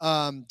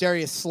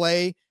 Darius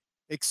Slay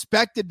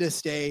expected to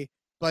stay,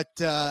 but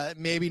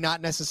maybe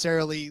not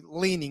necessarily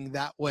leaning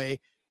that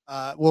way.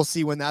 We'll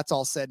see when that's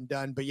all said and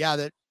done. But yeah,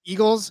 the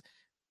Eagles,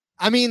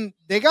 I mean,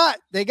 they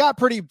got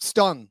pretty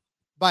stung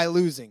by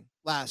losing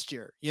last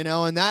year,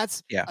 and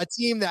that's a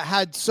team that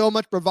had so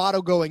much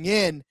bravado going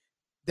in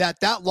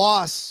that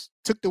loss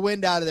took the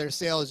wind out of their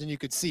sails, and you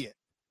could see it.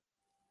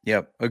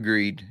 Yep,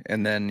 agreed.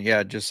 And then,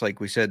 just like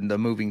we said, the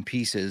moving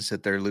pieces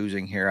that they're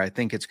losing here, I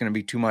think it's going to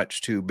be too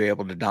much to be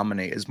able to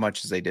dominate as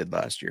much as they did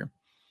last year.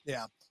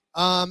 Yeah.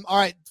 All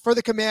right. For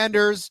the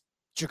Commanders,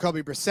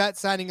 Jacoby Brissett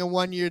signing a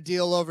 1-year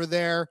deal over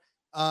there.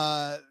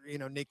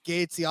 Nick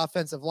Gates, the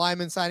offensive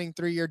lineman, signing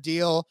 3-year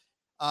deal.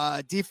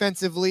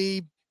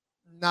 Defensively,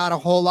 not a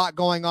whole lot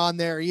going on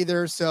there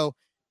either. So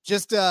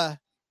just, I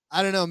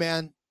don't know,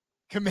 man.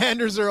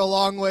 Commanders are a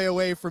long way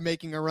away from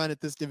making a run at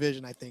this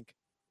division, I think.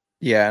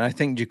 Yeah, and I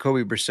think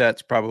Jacoby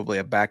Brissett's probably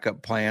a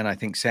backup plan. I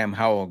think Sam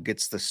Howell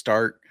gets the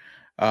start.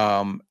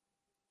 And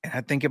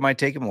I think it might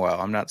take him a while.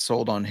 I'm not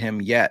sold on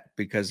him yet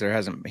because he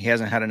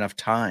hasn't had enough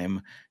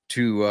time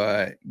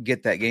to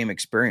get that game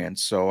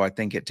experience. So I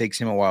think it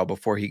takes him a while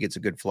before he gets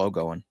a good flow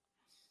going.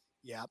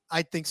 Yeah,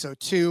 I think so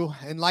too.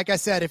 And like I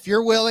said, if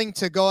you're willing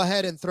to go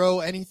ahead and throw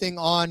anything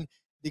on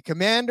the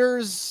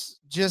Commanders,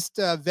 just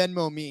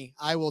Venmo me.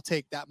 I will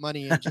take that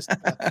money and just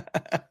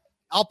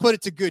I'll put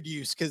it to good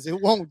use because it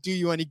won't do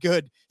you any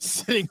good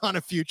sitting on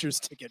a futures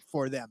ticket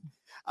for them.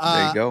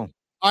 There you go.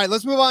 All right,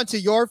 let's move on to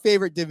your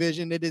favorite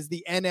division. It is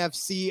the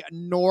NFC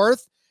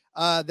North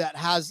that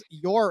has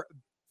your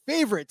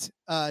favorite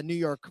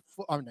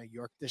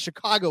the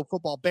Chicago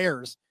Football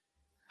Bears.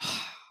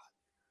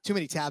 Too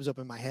many tabs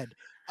open in my head.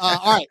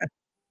 All right,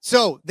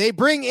 so they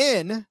bring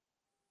in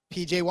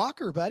PJ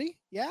Walker, buddy.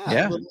 Yeah.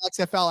 A little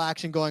XFL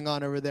action going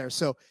on over there.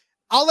 So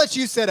I'll let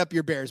you set up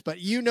your Bears,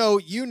 but you know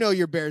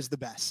your Bears the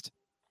best.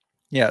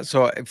 Yeah.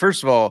 So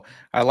first of all,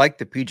 I like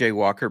the PJ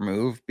Walker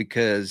move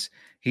because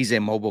he's a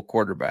mobile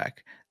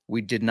quarterback.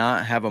 We did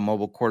not have a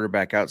mobile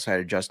quarterback outside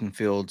of Justin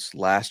Fields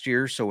last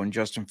year. So when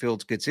Justin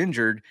Fields gets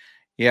injured,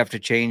 you have to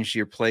change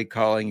your play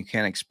calling. You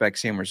can't expect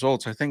same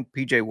results. I think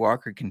PJ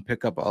Walker can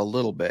pick up a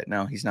little bit.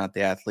 Now, he's not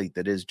the athlete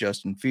that is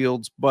Justin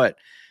Fields, but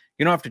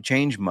you don't have to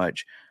change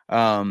much.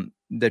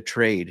 The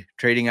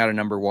trading out of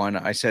number one,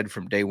 I said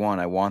from day one,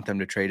 I want them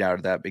to trade out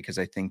of that because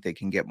I think they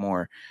can get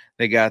more.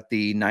 They got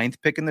the 9th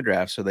pick in the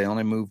draft, so they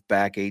only move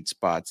back 8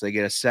 spots. They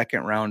get a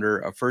second rounder,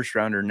 a first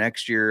rounder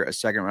next year, a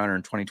second rounder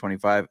in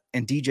 2025,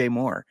 and DJ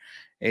Moore,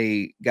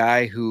 a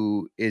guy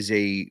who is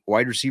a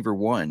wide receiver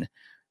one.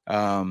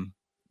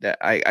 That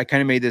I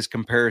kind of made this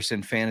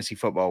comparison fantasy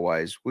football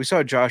wise. We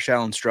saw Josh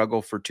Allen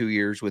struggle for 2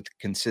 years with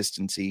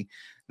consistency.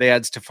 They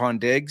add Stephon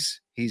Diggs.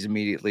 He's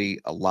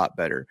immediately a lot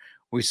better.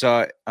 We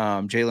saw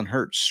Jalen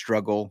Hurts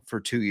struggle for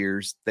 2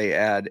 years. They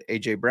add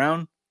A.J.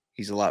 Brown.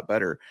 He's a lot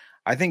better.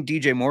 I think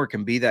DJ Moore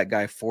can be that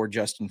guy for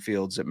Justin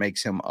Fields. That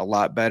makes him a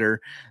lot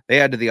better. They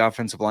add to the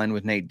offensive line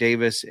with Nate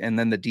Davis, and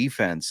then the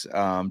defense,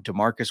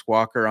 DeMarcus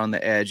Walker on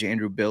the edge,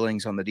 Andrew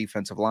Billings on the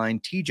defensive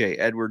line, TJ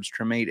Edwards,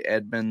 Tremaine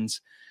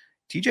Edmonds.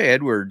 TJ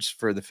Edwards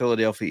for the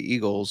Philadelphia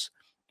Eagles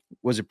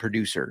was a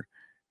producer.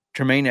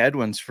 Tremaine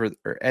Edmonds for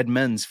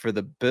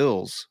the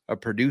Bills, a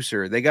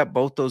producer. They got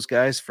both those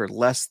guys for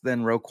less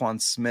than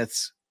Roquan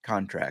Smith's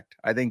contract.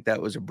 I think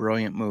that was a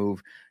brilliant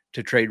move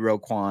to trade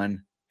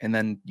Roquan, and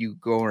then you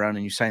go around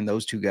and you sign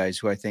those 2 guys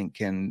who I think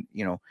can,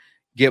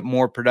 get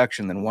more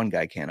production than one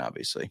guy can,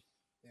 obviously.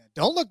 Yeah,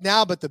 don't look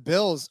now, but the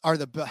Bills are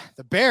the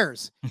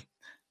Bears.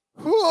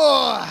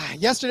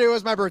 Yesterday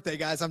was my birthday,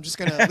 guys. I'm just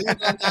going to leave on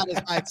that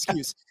as my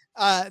excuse.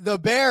 The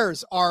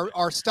Bears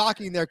are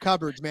stocking their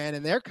cupboards, man,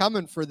 and they're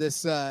coming for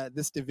this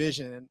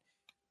division. And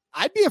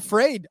I'd be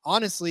afraid,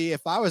 honestly,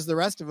 if I was the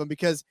rest of them,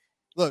 because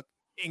look,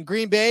 in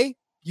Green Bay,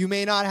 you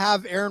may not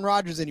have Aaron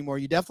Rodgers anymore.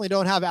 You definitely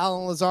don't have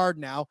Allen Lazard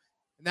now.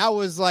 And that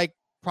was like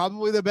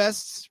probably the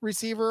best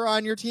receiver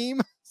on your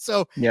team.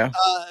 So yeah,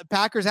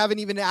 Packers haven't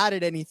even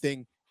added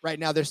anything right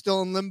now. They're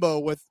still in limbo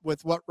with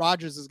what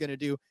Rodgers is going to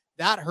do.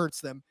 That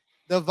hurts them.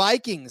 The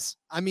Vikings,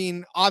 I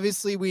mean,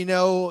 obviously we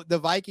know the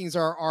Vikings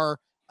are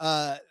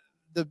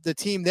the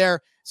team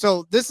there.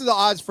 So this is the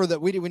odds for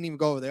we didn't even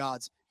go over the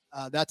odds.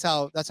 That's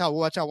how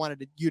much I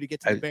wanted you to get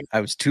to the Bears.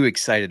 I was too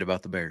excited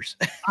about the Bears.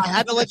 I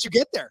had to let you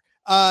get there.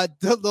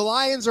 The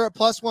Lions are at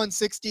plus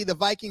 160. The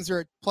Vikings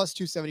are at plus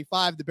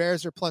 275. The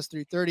Bears are plus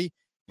 330.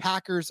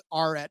 Packers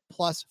are at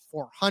plus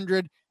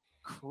 400.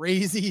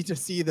 Crazy to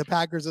see the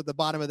Packers at the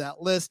bottom of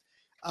that list.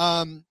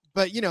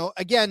 But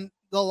again,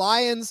 the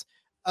Lions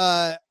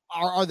are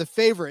the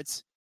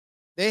favorites.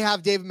 They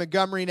have David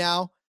Montgomery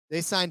now.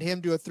 They signed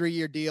him to a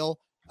 3-year deal.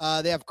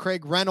 They have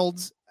Craig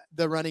Reynolds,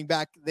 the running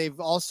back. They've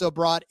also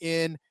brought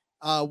in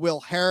Will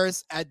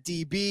Harris at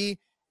DB,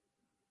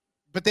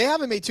 but they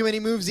haven't made too many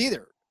moves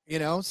either,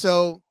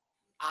 So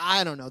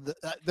I don't know.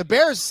 The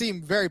Bears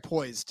seem very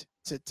poised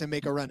to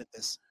make a run at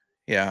this.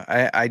 Yeah,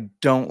 I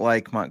don't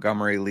like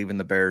Montgomery leaving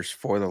the Bears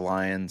for the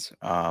Lions.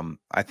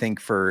 I think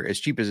for as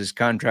cheap as his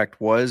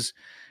contract was,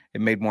 it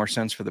made more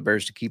sense for the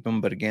Bears to keep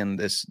him. But again,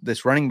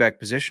 this running back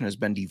position has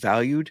been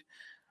devalued.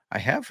 I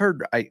have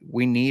heard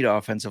we need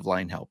offensive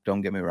line help.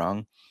 Don't get me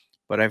wrong,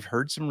 but I've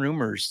heard some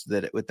rumors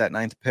that with that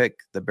 9th pick,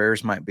 the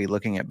Bears might be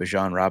looking at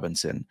Bijan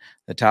Robinson,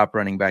 the top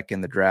running back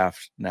in the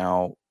draft.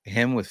 Now,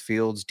 him with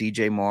Fields,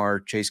 DJ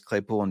Moore, Chase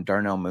Claypool, and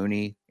Darnell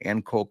Mooney,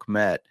 and Cole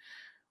Kmet,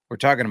 we're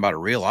talking about a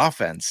real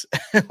offense,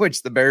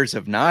 which the Bears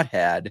have not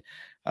had.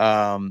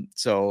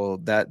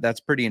 So that's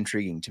pretty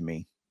intriguing to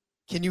me.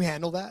 Can you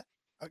handle that?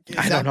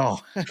 I don't know.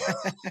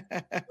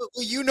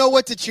 Will you know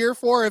what to cheer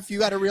for if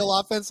you had a real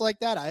offense like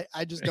that?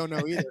 I just don't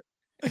know either.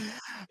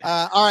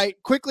 All right,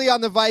 quickly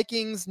on the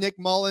Vikings, Nick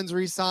Mullins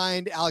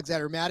re-signed.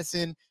 Alexander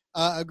Madison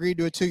agreed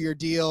to a 2-year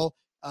deal.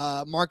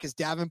 Marcus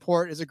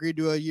Davenport has agreed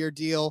to a 1-year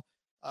deal.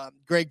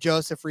 Greg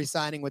Joseph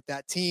re-signing with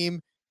that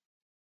team.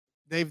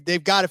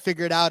 They've got to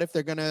figure it out if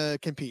they're going to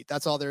compete.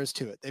 That's all there is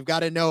to it. They've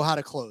got to know how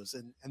to close,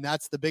 and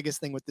that's the biggest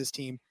thing with this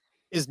team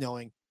is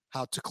knowing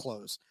how to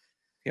close.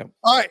 Yep.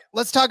 All right,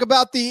 let's talk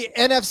about the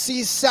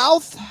NFC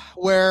South,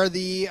 where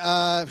the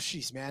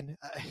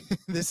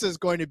this is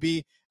going to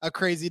be a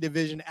crazy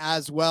division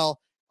as well.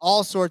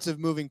 All sorts of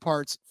moving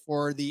parts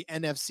for the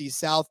NFC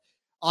South.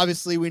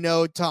 Obviously, we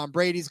know Tom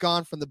Brady's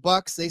gone from the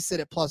Bucs. They sit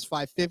at plus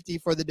 550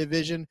 for the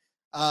division.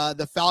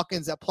 The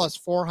Falcons at plus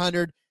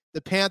 400,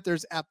 the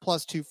Panthers at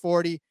plus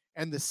 240,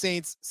 and the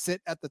Saints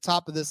sit at the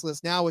top of this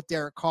list now with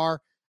Derek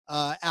Carr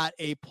at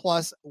a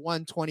plus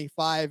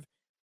 125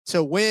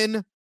 to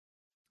win.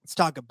 Let's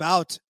talk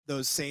about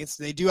those Saints.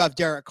 They do have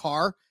Derek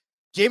Carr.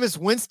 Jameis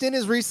Winston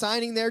is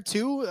re-signing there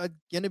too,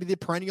 going to be the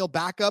perennial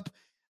backup.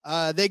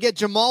 They get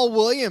Jamal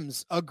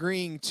Williams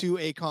agreeing to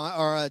a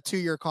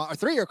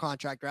 3-year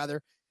contract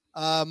rather.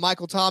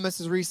 Michael Thomas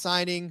is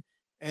re-signing,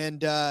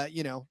 and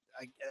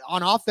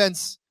on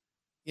offense,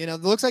 it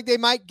looks like they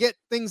might get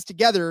things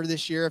together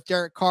this year if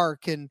Derek Carr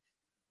can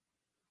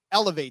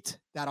elevate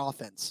that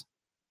offense.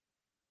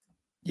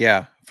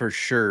 Yeah, for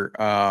sure.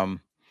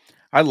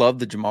 I love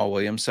the Jamal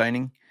Williams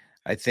signing.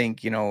 I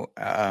think,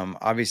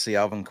 obviously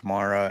Alvin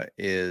Kamara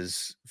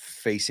is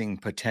facing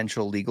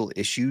potential legal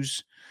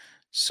issues.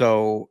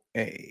 So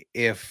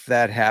if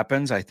that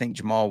happens, I think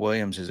Jamal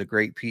Williams is a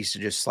great piece to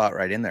just slot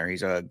right in there.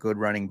 He's a good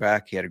running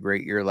back. He had a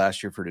great year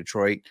last year for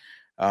Detroit.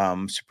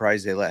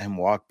 Surprised they let him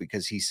walk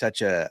because he's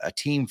such a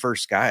team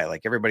first guy.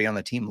 Like everybody on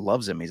the team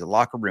loves him. He's a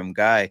locker room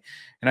guy.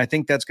 And I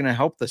think that's going to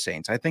help the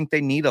Saints. I think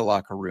they need a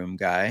locker room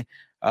guy.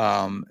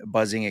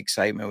 Buzzing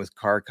excitement with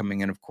Carr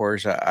coming in. Of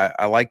course,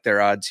 I like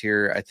their odds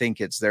here. I think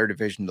it's their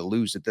division to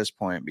lose at this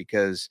point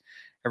because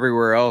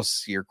everywhere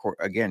else, your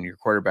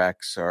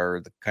quarterbacks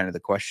are the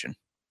question.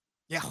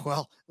 Yeah,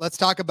 well, let's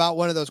talk about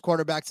one of those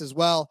quarterbacks as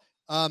well.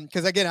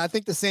 Because again, I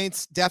think the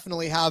Saints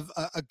definitely have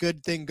a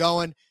good thing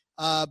going.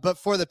 But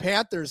for the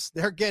Panthers,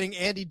 they're getting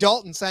Andy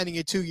Dalton signing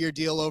a 2-year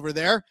deal over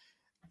there.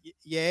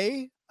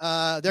 Yay.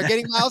 They're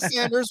getting Miles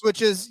Sanders,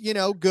 which is,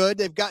 good.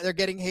 They're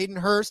getting Hayden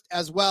Hurst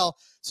as well.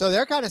 So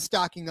they're kind of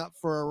stocking up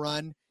for a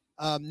run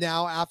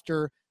now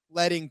after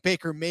letting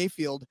Baker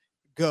Mayfield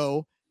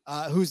go,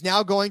 who's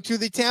now going to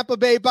the Tampa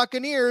Bay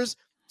Buccaneers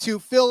to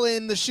fill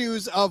in the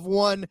shoes of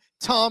one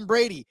Tom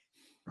Brady.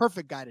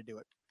 Perfect guy to do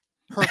it.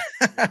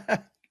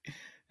 Perfect.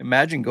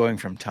 Imagine going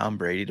from Tom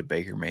Brady to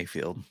Baker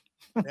Mayfield.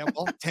 Yeah,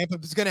 well, Tampa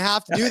is going to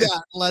have to do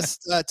that unless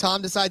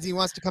Tom decides he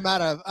wants to come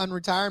out of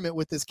unretirement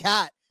with his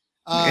cat.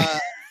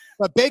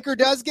 But Baker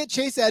does get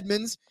Chase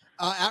Edmonds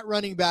at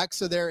running back,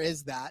 so there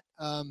is that.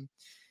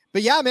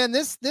 But yeah, man,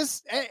 this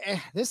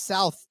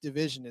South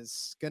division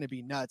is going to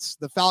be nuts.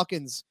 The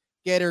Falcons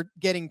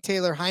getting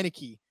Taylor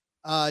Heineke,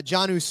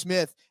 Jonnu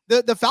Smith.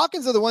 The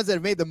Falcons are the ones that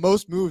have made the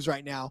most moves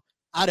right now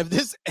out of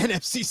this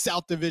NFC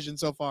South division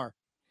so far.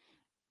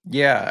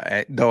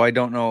 Yeah, though I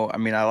don't know. I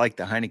mean, I like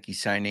the Heineke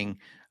signing.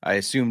 I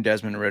assume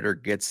Desmond Ridder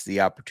gets the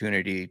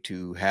opportunity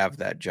to have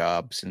that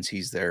job since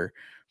he's their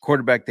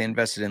quarterback they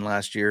invested in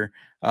last year.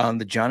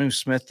 The Jonnu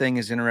Smith thing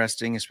is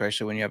interesting,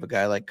 especially when you have a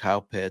guy like Kyle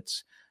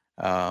Pitts.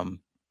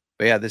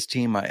 But yeah, this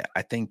team, I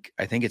think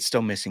it's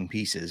still missing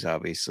pieces,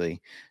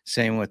 obviously.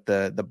 Same with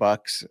the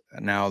Bucs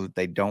now that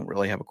they don't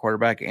really have a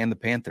quarterback, and the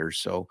Panthers.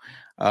 So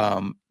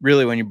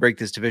really, when you break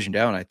this division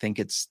down, I think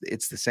it's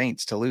the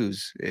Saints to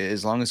lose.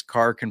 As long as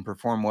Carr can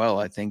perform well,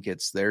 I think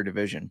it's their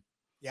division.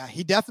 Yeah,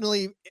 he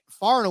definitely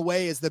far and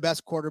away is the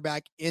best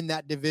quarterback in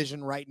that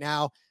division right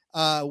now,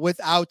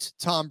 without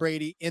Tom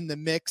Brady in the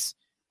mix.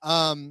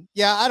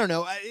 Yeah, I don't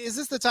know. Is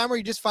this the time where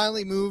you just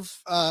finally move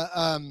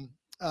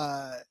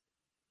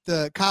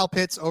the Kyle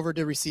Pitts over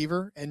to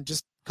receiver and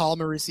just call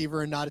him a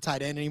receiver and not a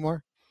tight end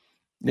anymore?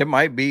 It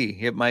might be.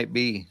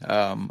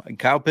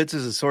 Kyle Pitts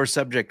is a sore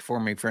subject for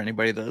me for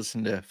anybody that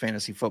listens to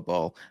fantasy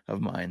football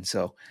of mine.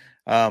 So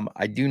I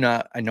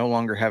no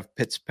longer have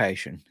Pitts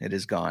passion. It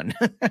is gone.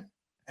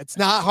 It's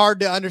not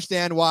hard to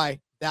understand why.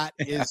 That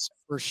is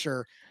for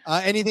sure.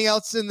 Anything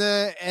else in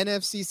the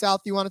NFC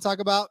South you want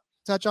to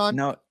touch on?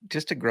 No,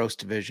 just a gross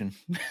division.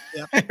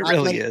 Yeah, it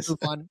really is.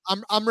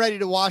 I'm ready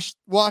to wash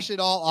it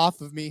all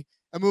off of me.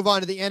 I move on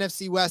to the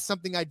NFC West,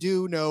 something I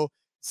do know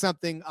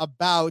something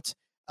about.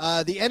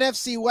 The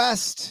NFC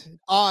West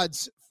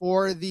odds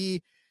for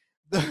the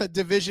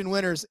division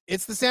winners.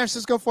 It's the San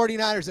Francisco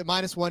 49ers at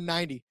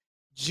 -190.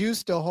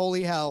 Juice to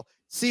holy hell.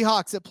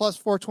 Seahawks at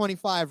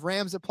 +425.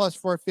 Rams at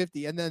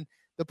 +450. And then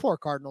the poor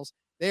Cardinals.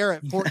 They are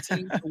at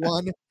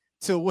 14-1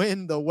 to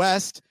win the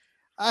West.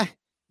 And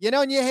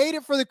you hate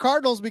it for the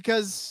Cardinals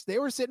because they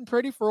were sitting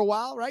pretty for a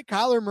while, right?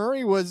 Kyler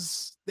Murray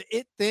was the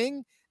it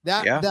thing.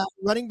 That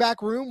running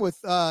back room with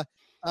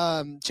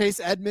Chase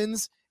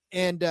Edmonds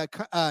and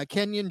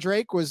Kenyon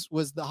Drake was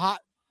the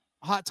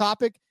hot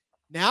topic.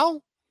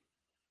 Now,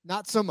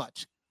 not so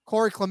much.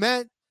 Corey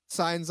Clement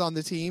signs on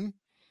the team.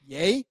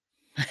 Yay,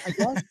 I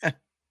guess.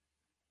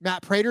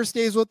 Matt Prater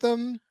stays with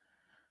them.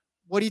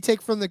 What do you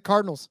take from the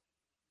Cardinals?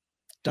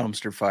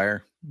 Dumpster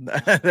fire.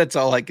 That's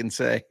all I can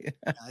say.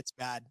 Yeah, it's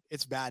bad.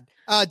 It's bad.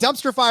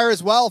 Dumpster fire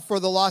as well for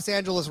the Los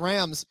Angeles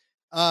Rams.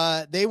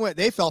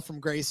 They fell from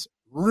grace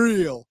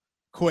real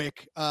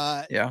quick.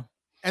 Yeah.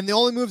 And the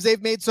only moves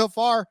they've made so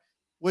far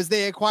was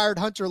they acquired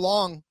Hunter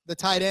Long, the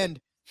tight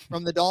end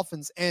from the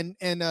Dolphins, and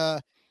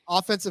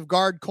offensive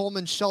guard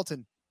Coleman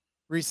Shelton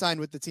re-signed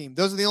with the team.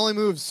 Those are the only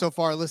moves so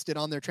far listed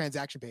on their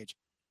transaction page.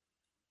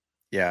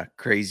 Yeah,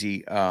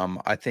 crazy.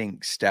 I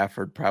think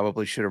Stafford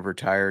probably should have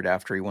retired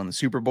after he won the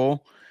Super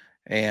Bowl.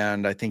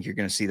 And I think you're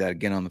going to see that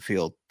again on the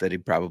field, that he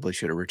probably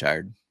should have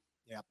retired.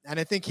 Yeah. And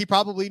I think he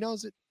probably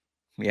knows it.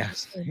 Yeah.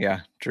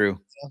 Yeah. True.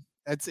 Yeah.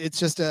 It's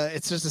just a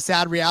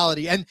sad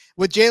reality. And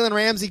with Jalen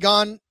Ramsey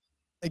gone,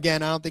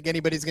 again, I don't think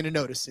anybody's going to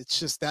notice. It's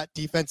just that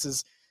defense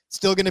is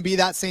still going to be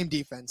that same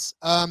defense.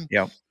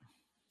 Yeah.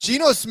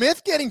 Geno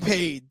Smith getting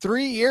paid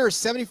 3 years,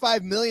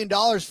 $75 million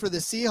for the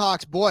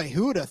Seahawks. Boy,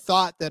 who would have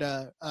thought that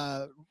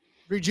a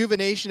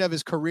rejuvenation of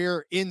his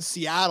career in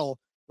Seattle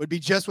would be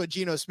just what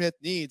Geno Smith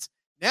needs.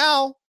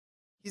 Now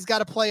he's got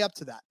to play up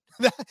to that.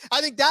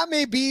 I think that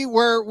may be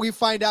where we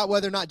find out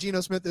whether or not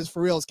Geno Smith is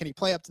for real. Can he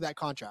play up to that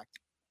contract?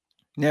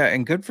 Yeah,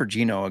 and good for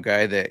Geno, a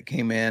guy that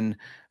came in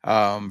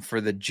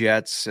for the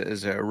Jets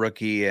as a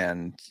rookie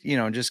and,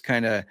 just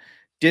kind of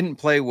didn't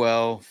play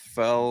well,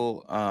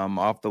 fell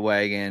off the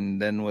wagon,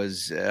 then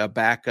was a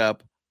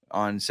backup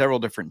on several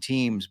different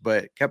teams,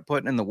 but kept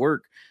putting in the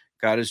work,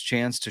 got his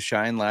chance to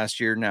shine last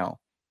year. Now,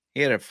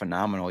 he had a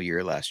phenomenal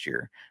year last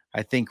year.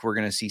 I think we're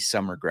going to see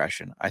some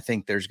regression. I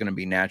think there's going to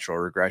be natural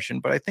regression,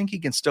 but I think he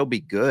can still be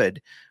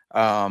good.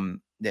 I love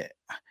the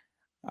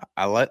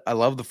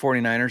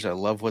 49ers. I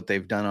love what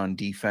they've done on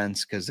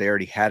defense because they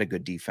already had a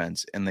good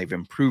defense and they've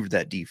improved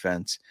that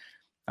defense.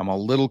 I'm a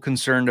little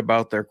concerned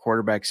about their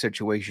quarterback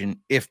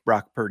situation if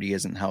Brock Purdy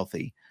isn't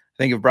healthy. I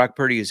think if Brock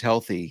Purdy is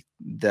healthy,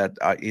 that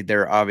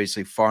they're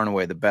obviously far and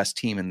away the best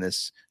team in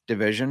this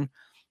division.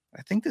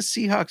 I think the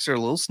Seahawks are a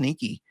little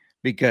sneaky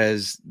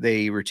because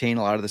they retain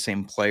a lot of the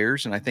same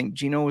players, and I think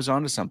Geno was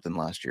onto something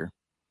last year.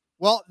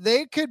 Well,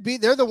 they could be.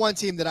 They're the one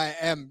team that I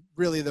am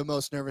really the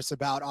most nervous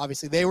about.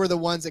 Obviously, they were the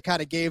ones that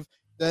kind of gave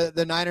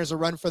the Niners a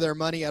run for their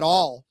money at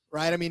all,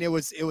 right? I mean, it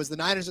was the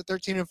Niners at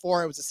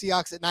 13-4, it was the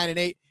Seahawks at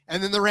 9-8,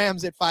 and then the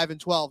Rams at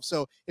 5-12.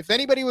 So if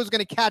anybody was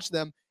going to catch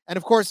them, and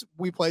of course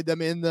we played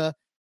them in the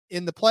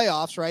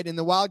playoffs, right, in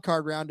the wild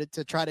card round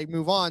to try to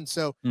move on.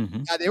 So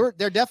yeah,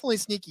 they're definitely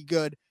sneaky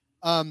good.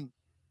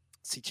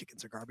 Sea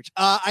chickens are garbage.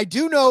 I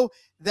do know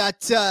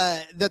that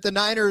the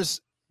Niners,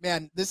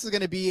 man, this is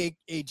going to be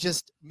a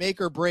just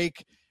make or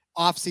break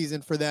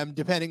offseason for them,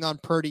 depending on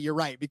Purdy. You're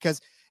right, because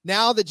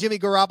now that Jimmy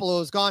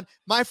Garoppolo is gone,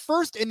 my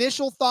first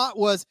initial thought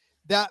was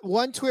that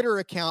one Twitter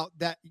account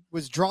that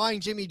was drawing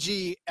Jimmy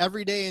G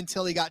every day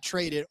until he got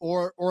traded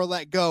or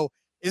let go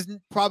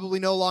isn't probably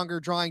no longer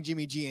drawing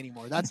Jimmy G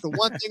anymore. That's the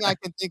one thing I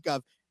can think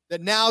of,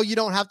 that now you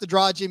don't have to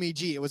draw Jimmy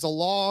G. It was a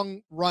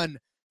long run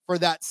for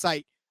that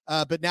site.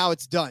 But now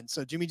it's done.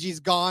 So Jimmy G's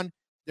gone.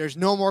 There's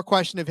no more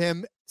question of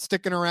him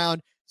sticking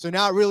around. So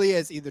now it really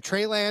is either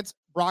Trey Lance,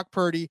 Brock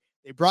Purdy.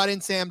 They brought in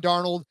Sam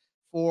Darnold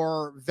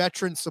for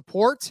veteran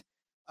support.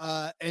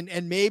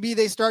 And maybe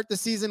they start the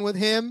season with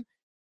him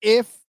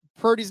if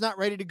Purdy's not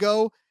ready to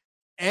go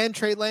and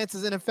Trey Lance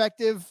is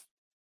ineffective.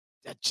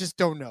 I just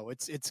don't know.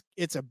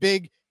 It's a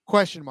big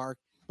question mark.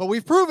 But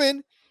we've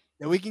proven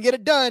that we can get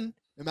it done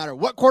no matter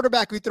what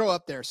quarterback we throw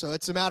up there. So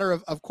it's a matter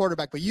of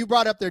quarterback. But you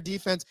brought up their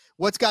defense.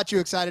 What's got you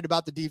excited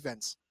about the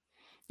defense?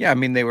 Yeah, I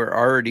mean, they were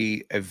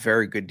already a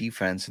very good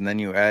defense, and then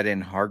you add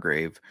in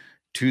Hargrave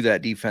to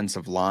that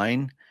defensive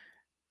line.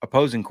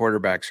 Opposing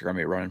quarterbacks are going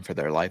to be running for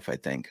their life, I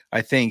think.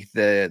 I think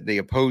the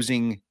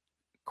opposing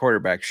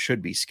quarterbacks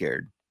should be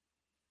scared.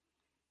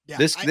 Yeah,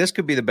 this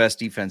could be the best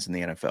defense in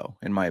the NFL,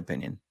 in my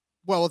opinion.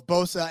 Well, with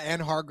Bosa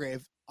and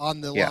Hargrave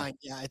on the line,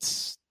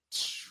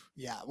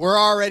 we're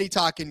already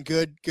talking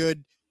good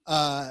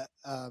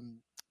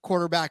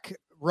quarterback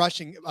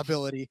rushing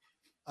ability.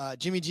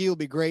 Jimmy G will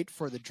be great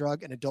for the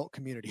drug and adult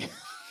community.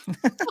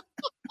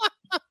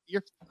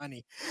 You're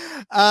funny.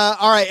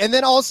 All right, and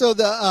then also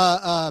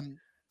the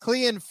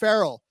Clelin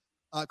Ferrell.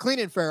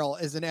 Clelin Ferrell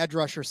is an edge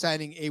rusher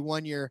signing a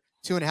 1-year,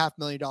 $2.5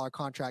 million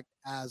contract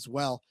as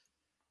well.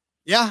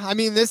 Yeah, I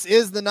mean, this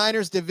is the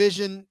Niners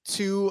division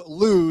to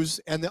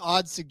lose, and the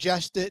odds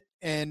suggest it,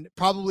 and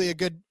probably a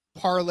good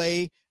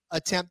parlay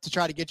attempt to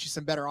try to get you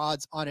some better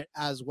odds on it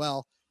as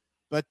well.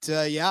 But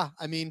yeah,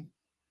 I mean,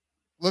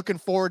 looking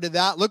forward to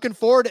that. Looking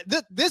forward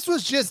to this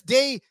was just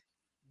day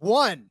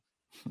one,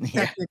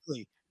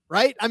 technically,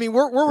 right? I mean,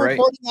 we're right.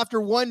 reporting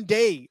after 1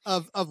 day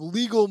of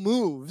legal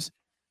moves,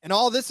 and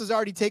all this has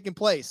already taken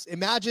place.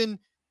 Imagine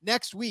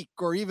next week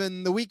or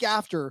even the week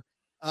after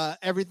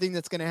everything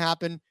that's going to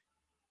happen.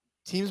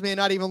 Teams may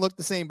not even look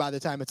the same by the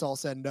time it's all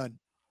said and done.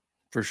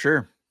 For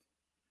sure.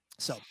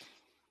 So,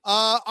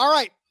 all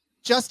right,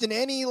 Justin,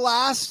 any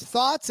last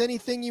thoughts?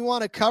 Anything you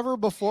want to cover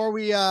before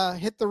we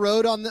hit the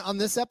road on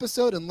this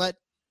episode and let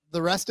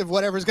the rest of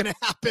whatever's going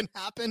to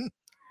happen?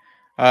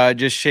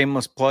 Just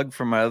shameless plug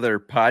for my other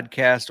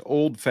podcast,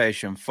 Old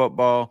Fashioned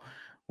Football.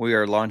 We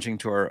are launching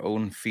to our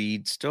own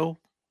feed, still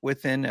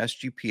within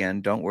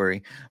SGPN, don't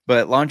worry,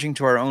 but launching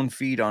to our own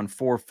feed on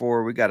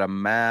 4/4. We got a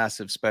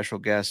massive special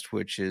guest,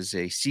 which is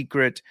a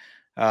secret.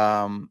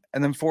 And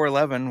then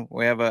 4/11,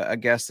 we have a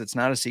guest that's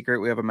not a secret.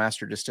 We have a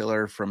master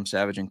distiller from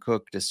Savage and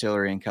Cook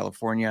Distillery in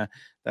California.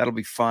 That'll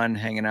be fun,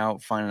 hanging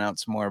out, finding out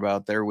some more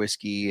about their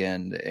whiskey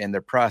and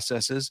their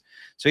processes.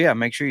 So yeah,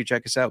 make sure you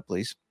check us out,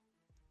 please.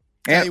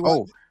 And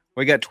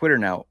we got Twitter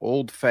now,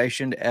 Old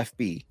Fashioned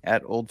FB,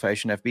 at Old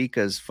Fashioned FB,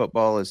 because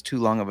football is too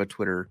long of a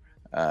Twitter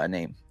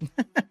name.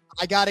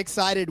 I got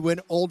excited when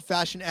Old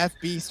Fashioned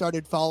FB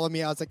started following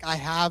me. I was like, I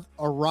have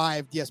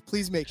arrived. Yes,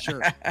 please make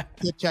sure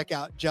to check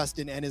out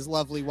Justin and his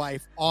lovely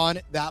wife on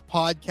that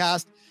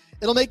podcast.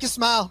 It'll make you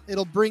smile.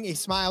 It'll bring a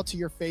smile to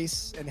your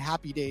face and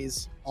happy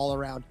days all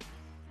around.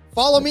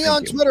 Follow me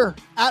on Twitter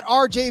at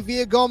RJ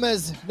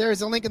Villagomez.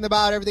 There's a link in the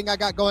bio, everything I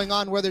got going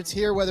on, whether it's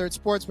here, whether it's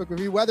Sportsbook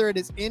Review, whether it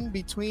is in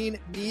between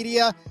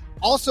media.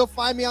 Also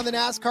find me on the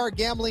NASCAR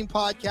Gambling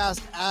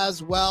Podcast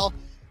as well.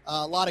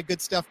 A lot of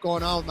good stuff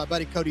going on with my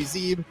buddy Cody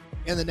Zeeb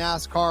in the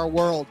NASCAR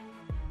world.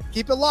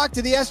 Keep it locked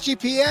to the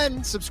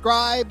SGPN.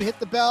 Subscribe, hit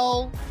the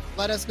bell,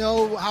 let us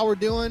know how we're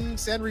doing,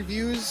 send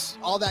reviews,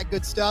 all that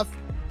good stuff.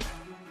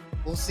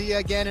 We'll see you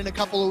again in a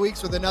couple of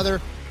weeks with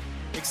another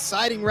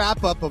exciting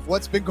wrap-up of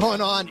what's been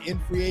going on in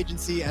free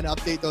agency and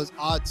update those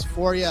odds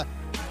for you.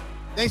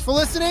 Thanks for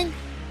listening.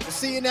 We'll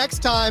see you next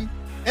time,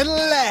 and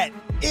let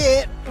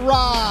it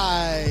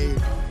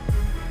ride.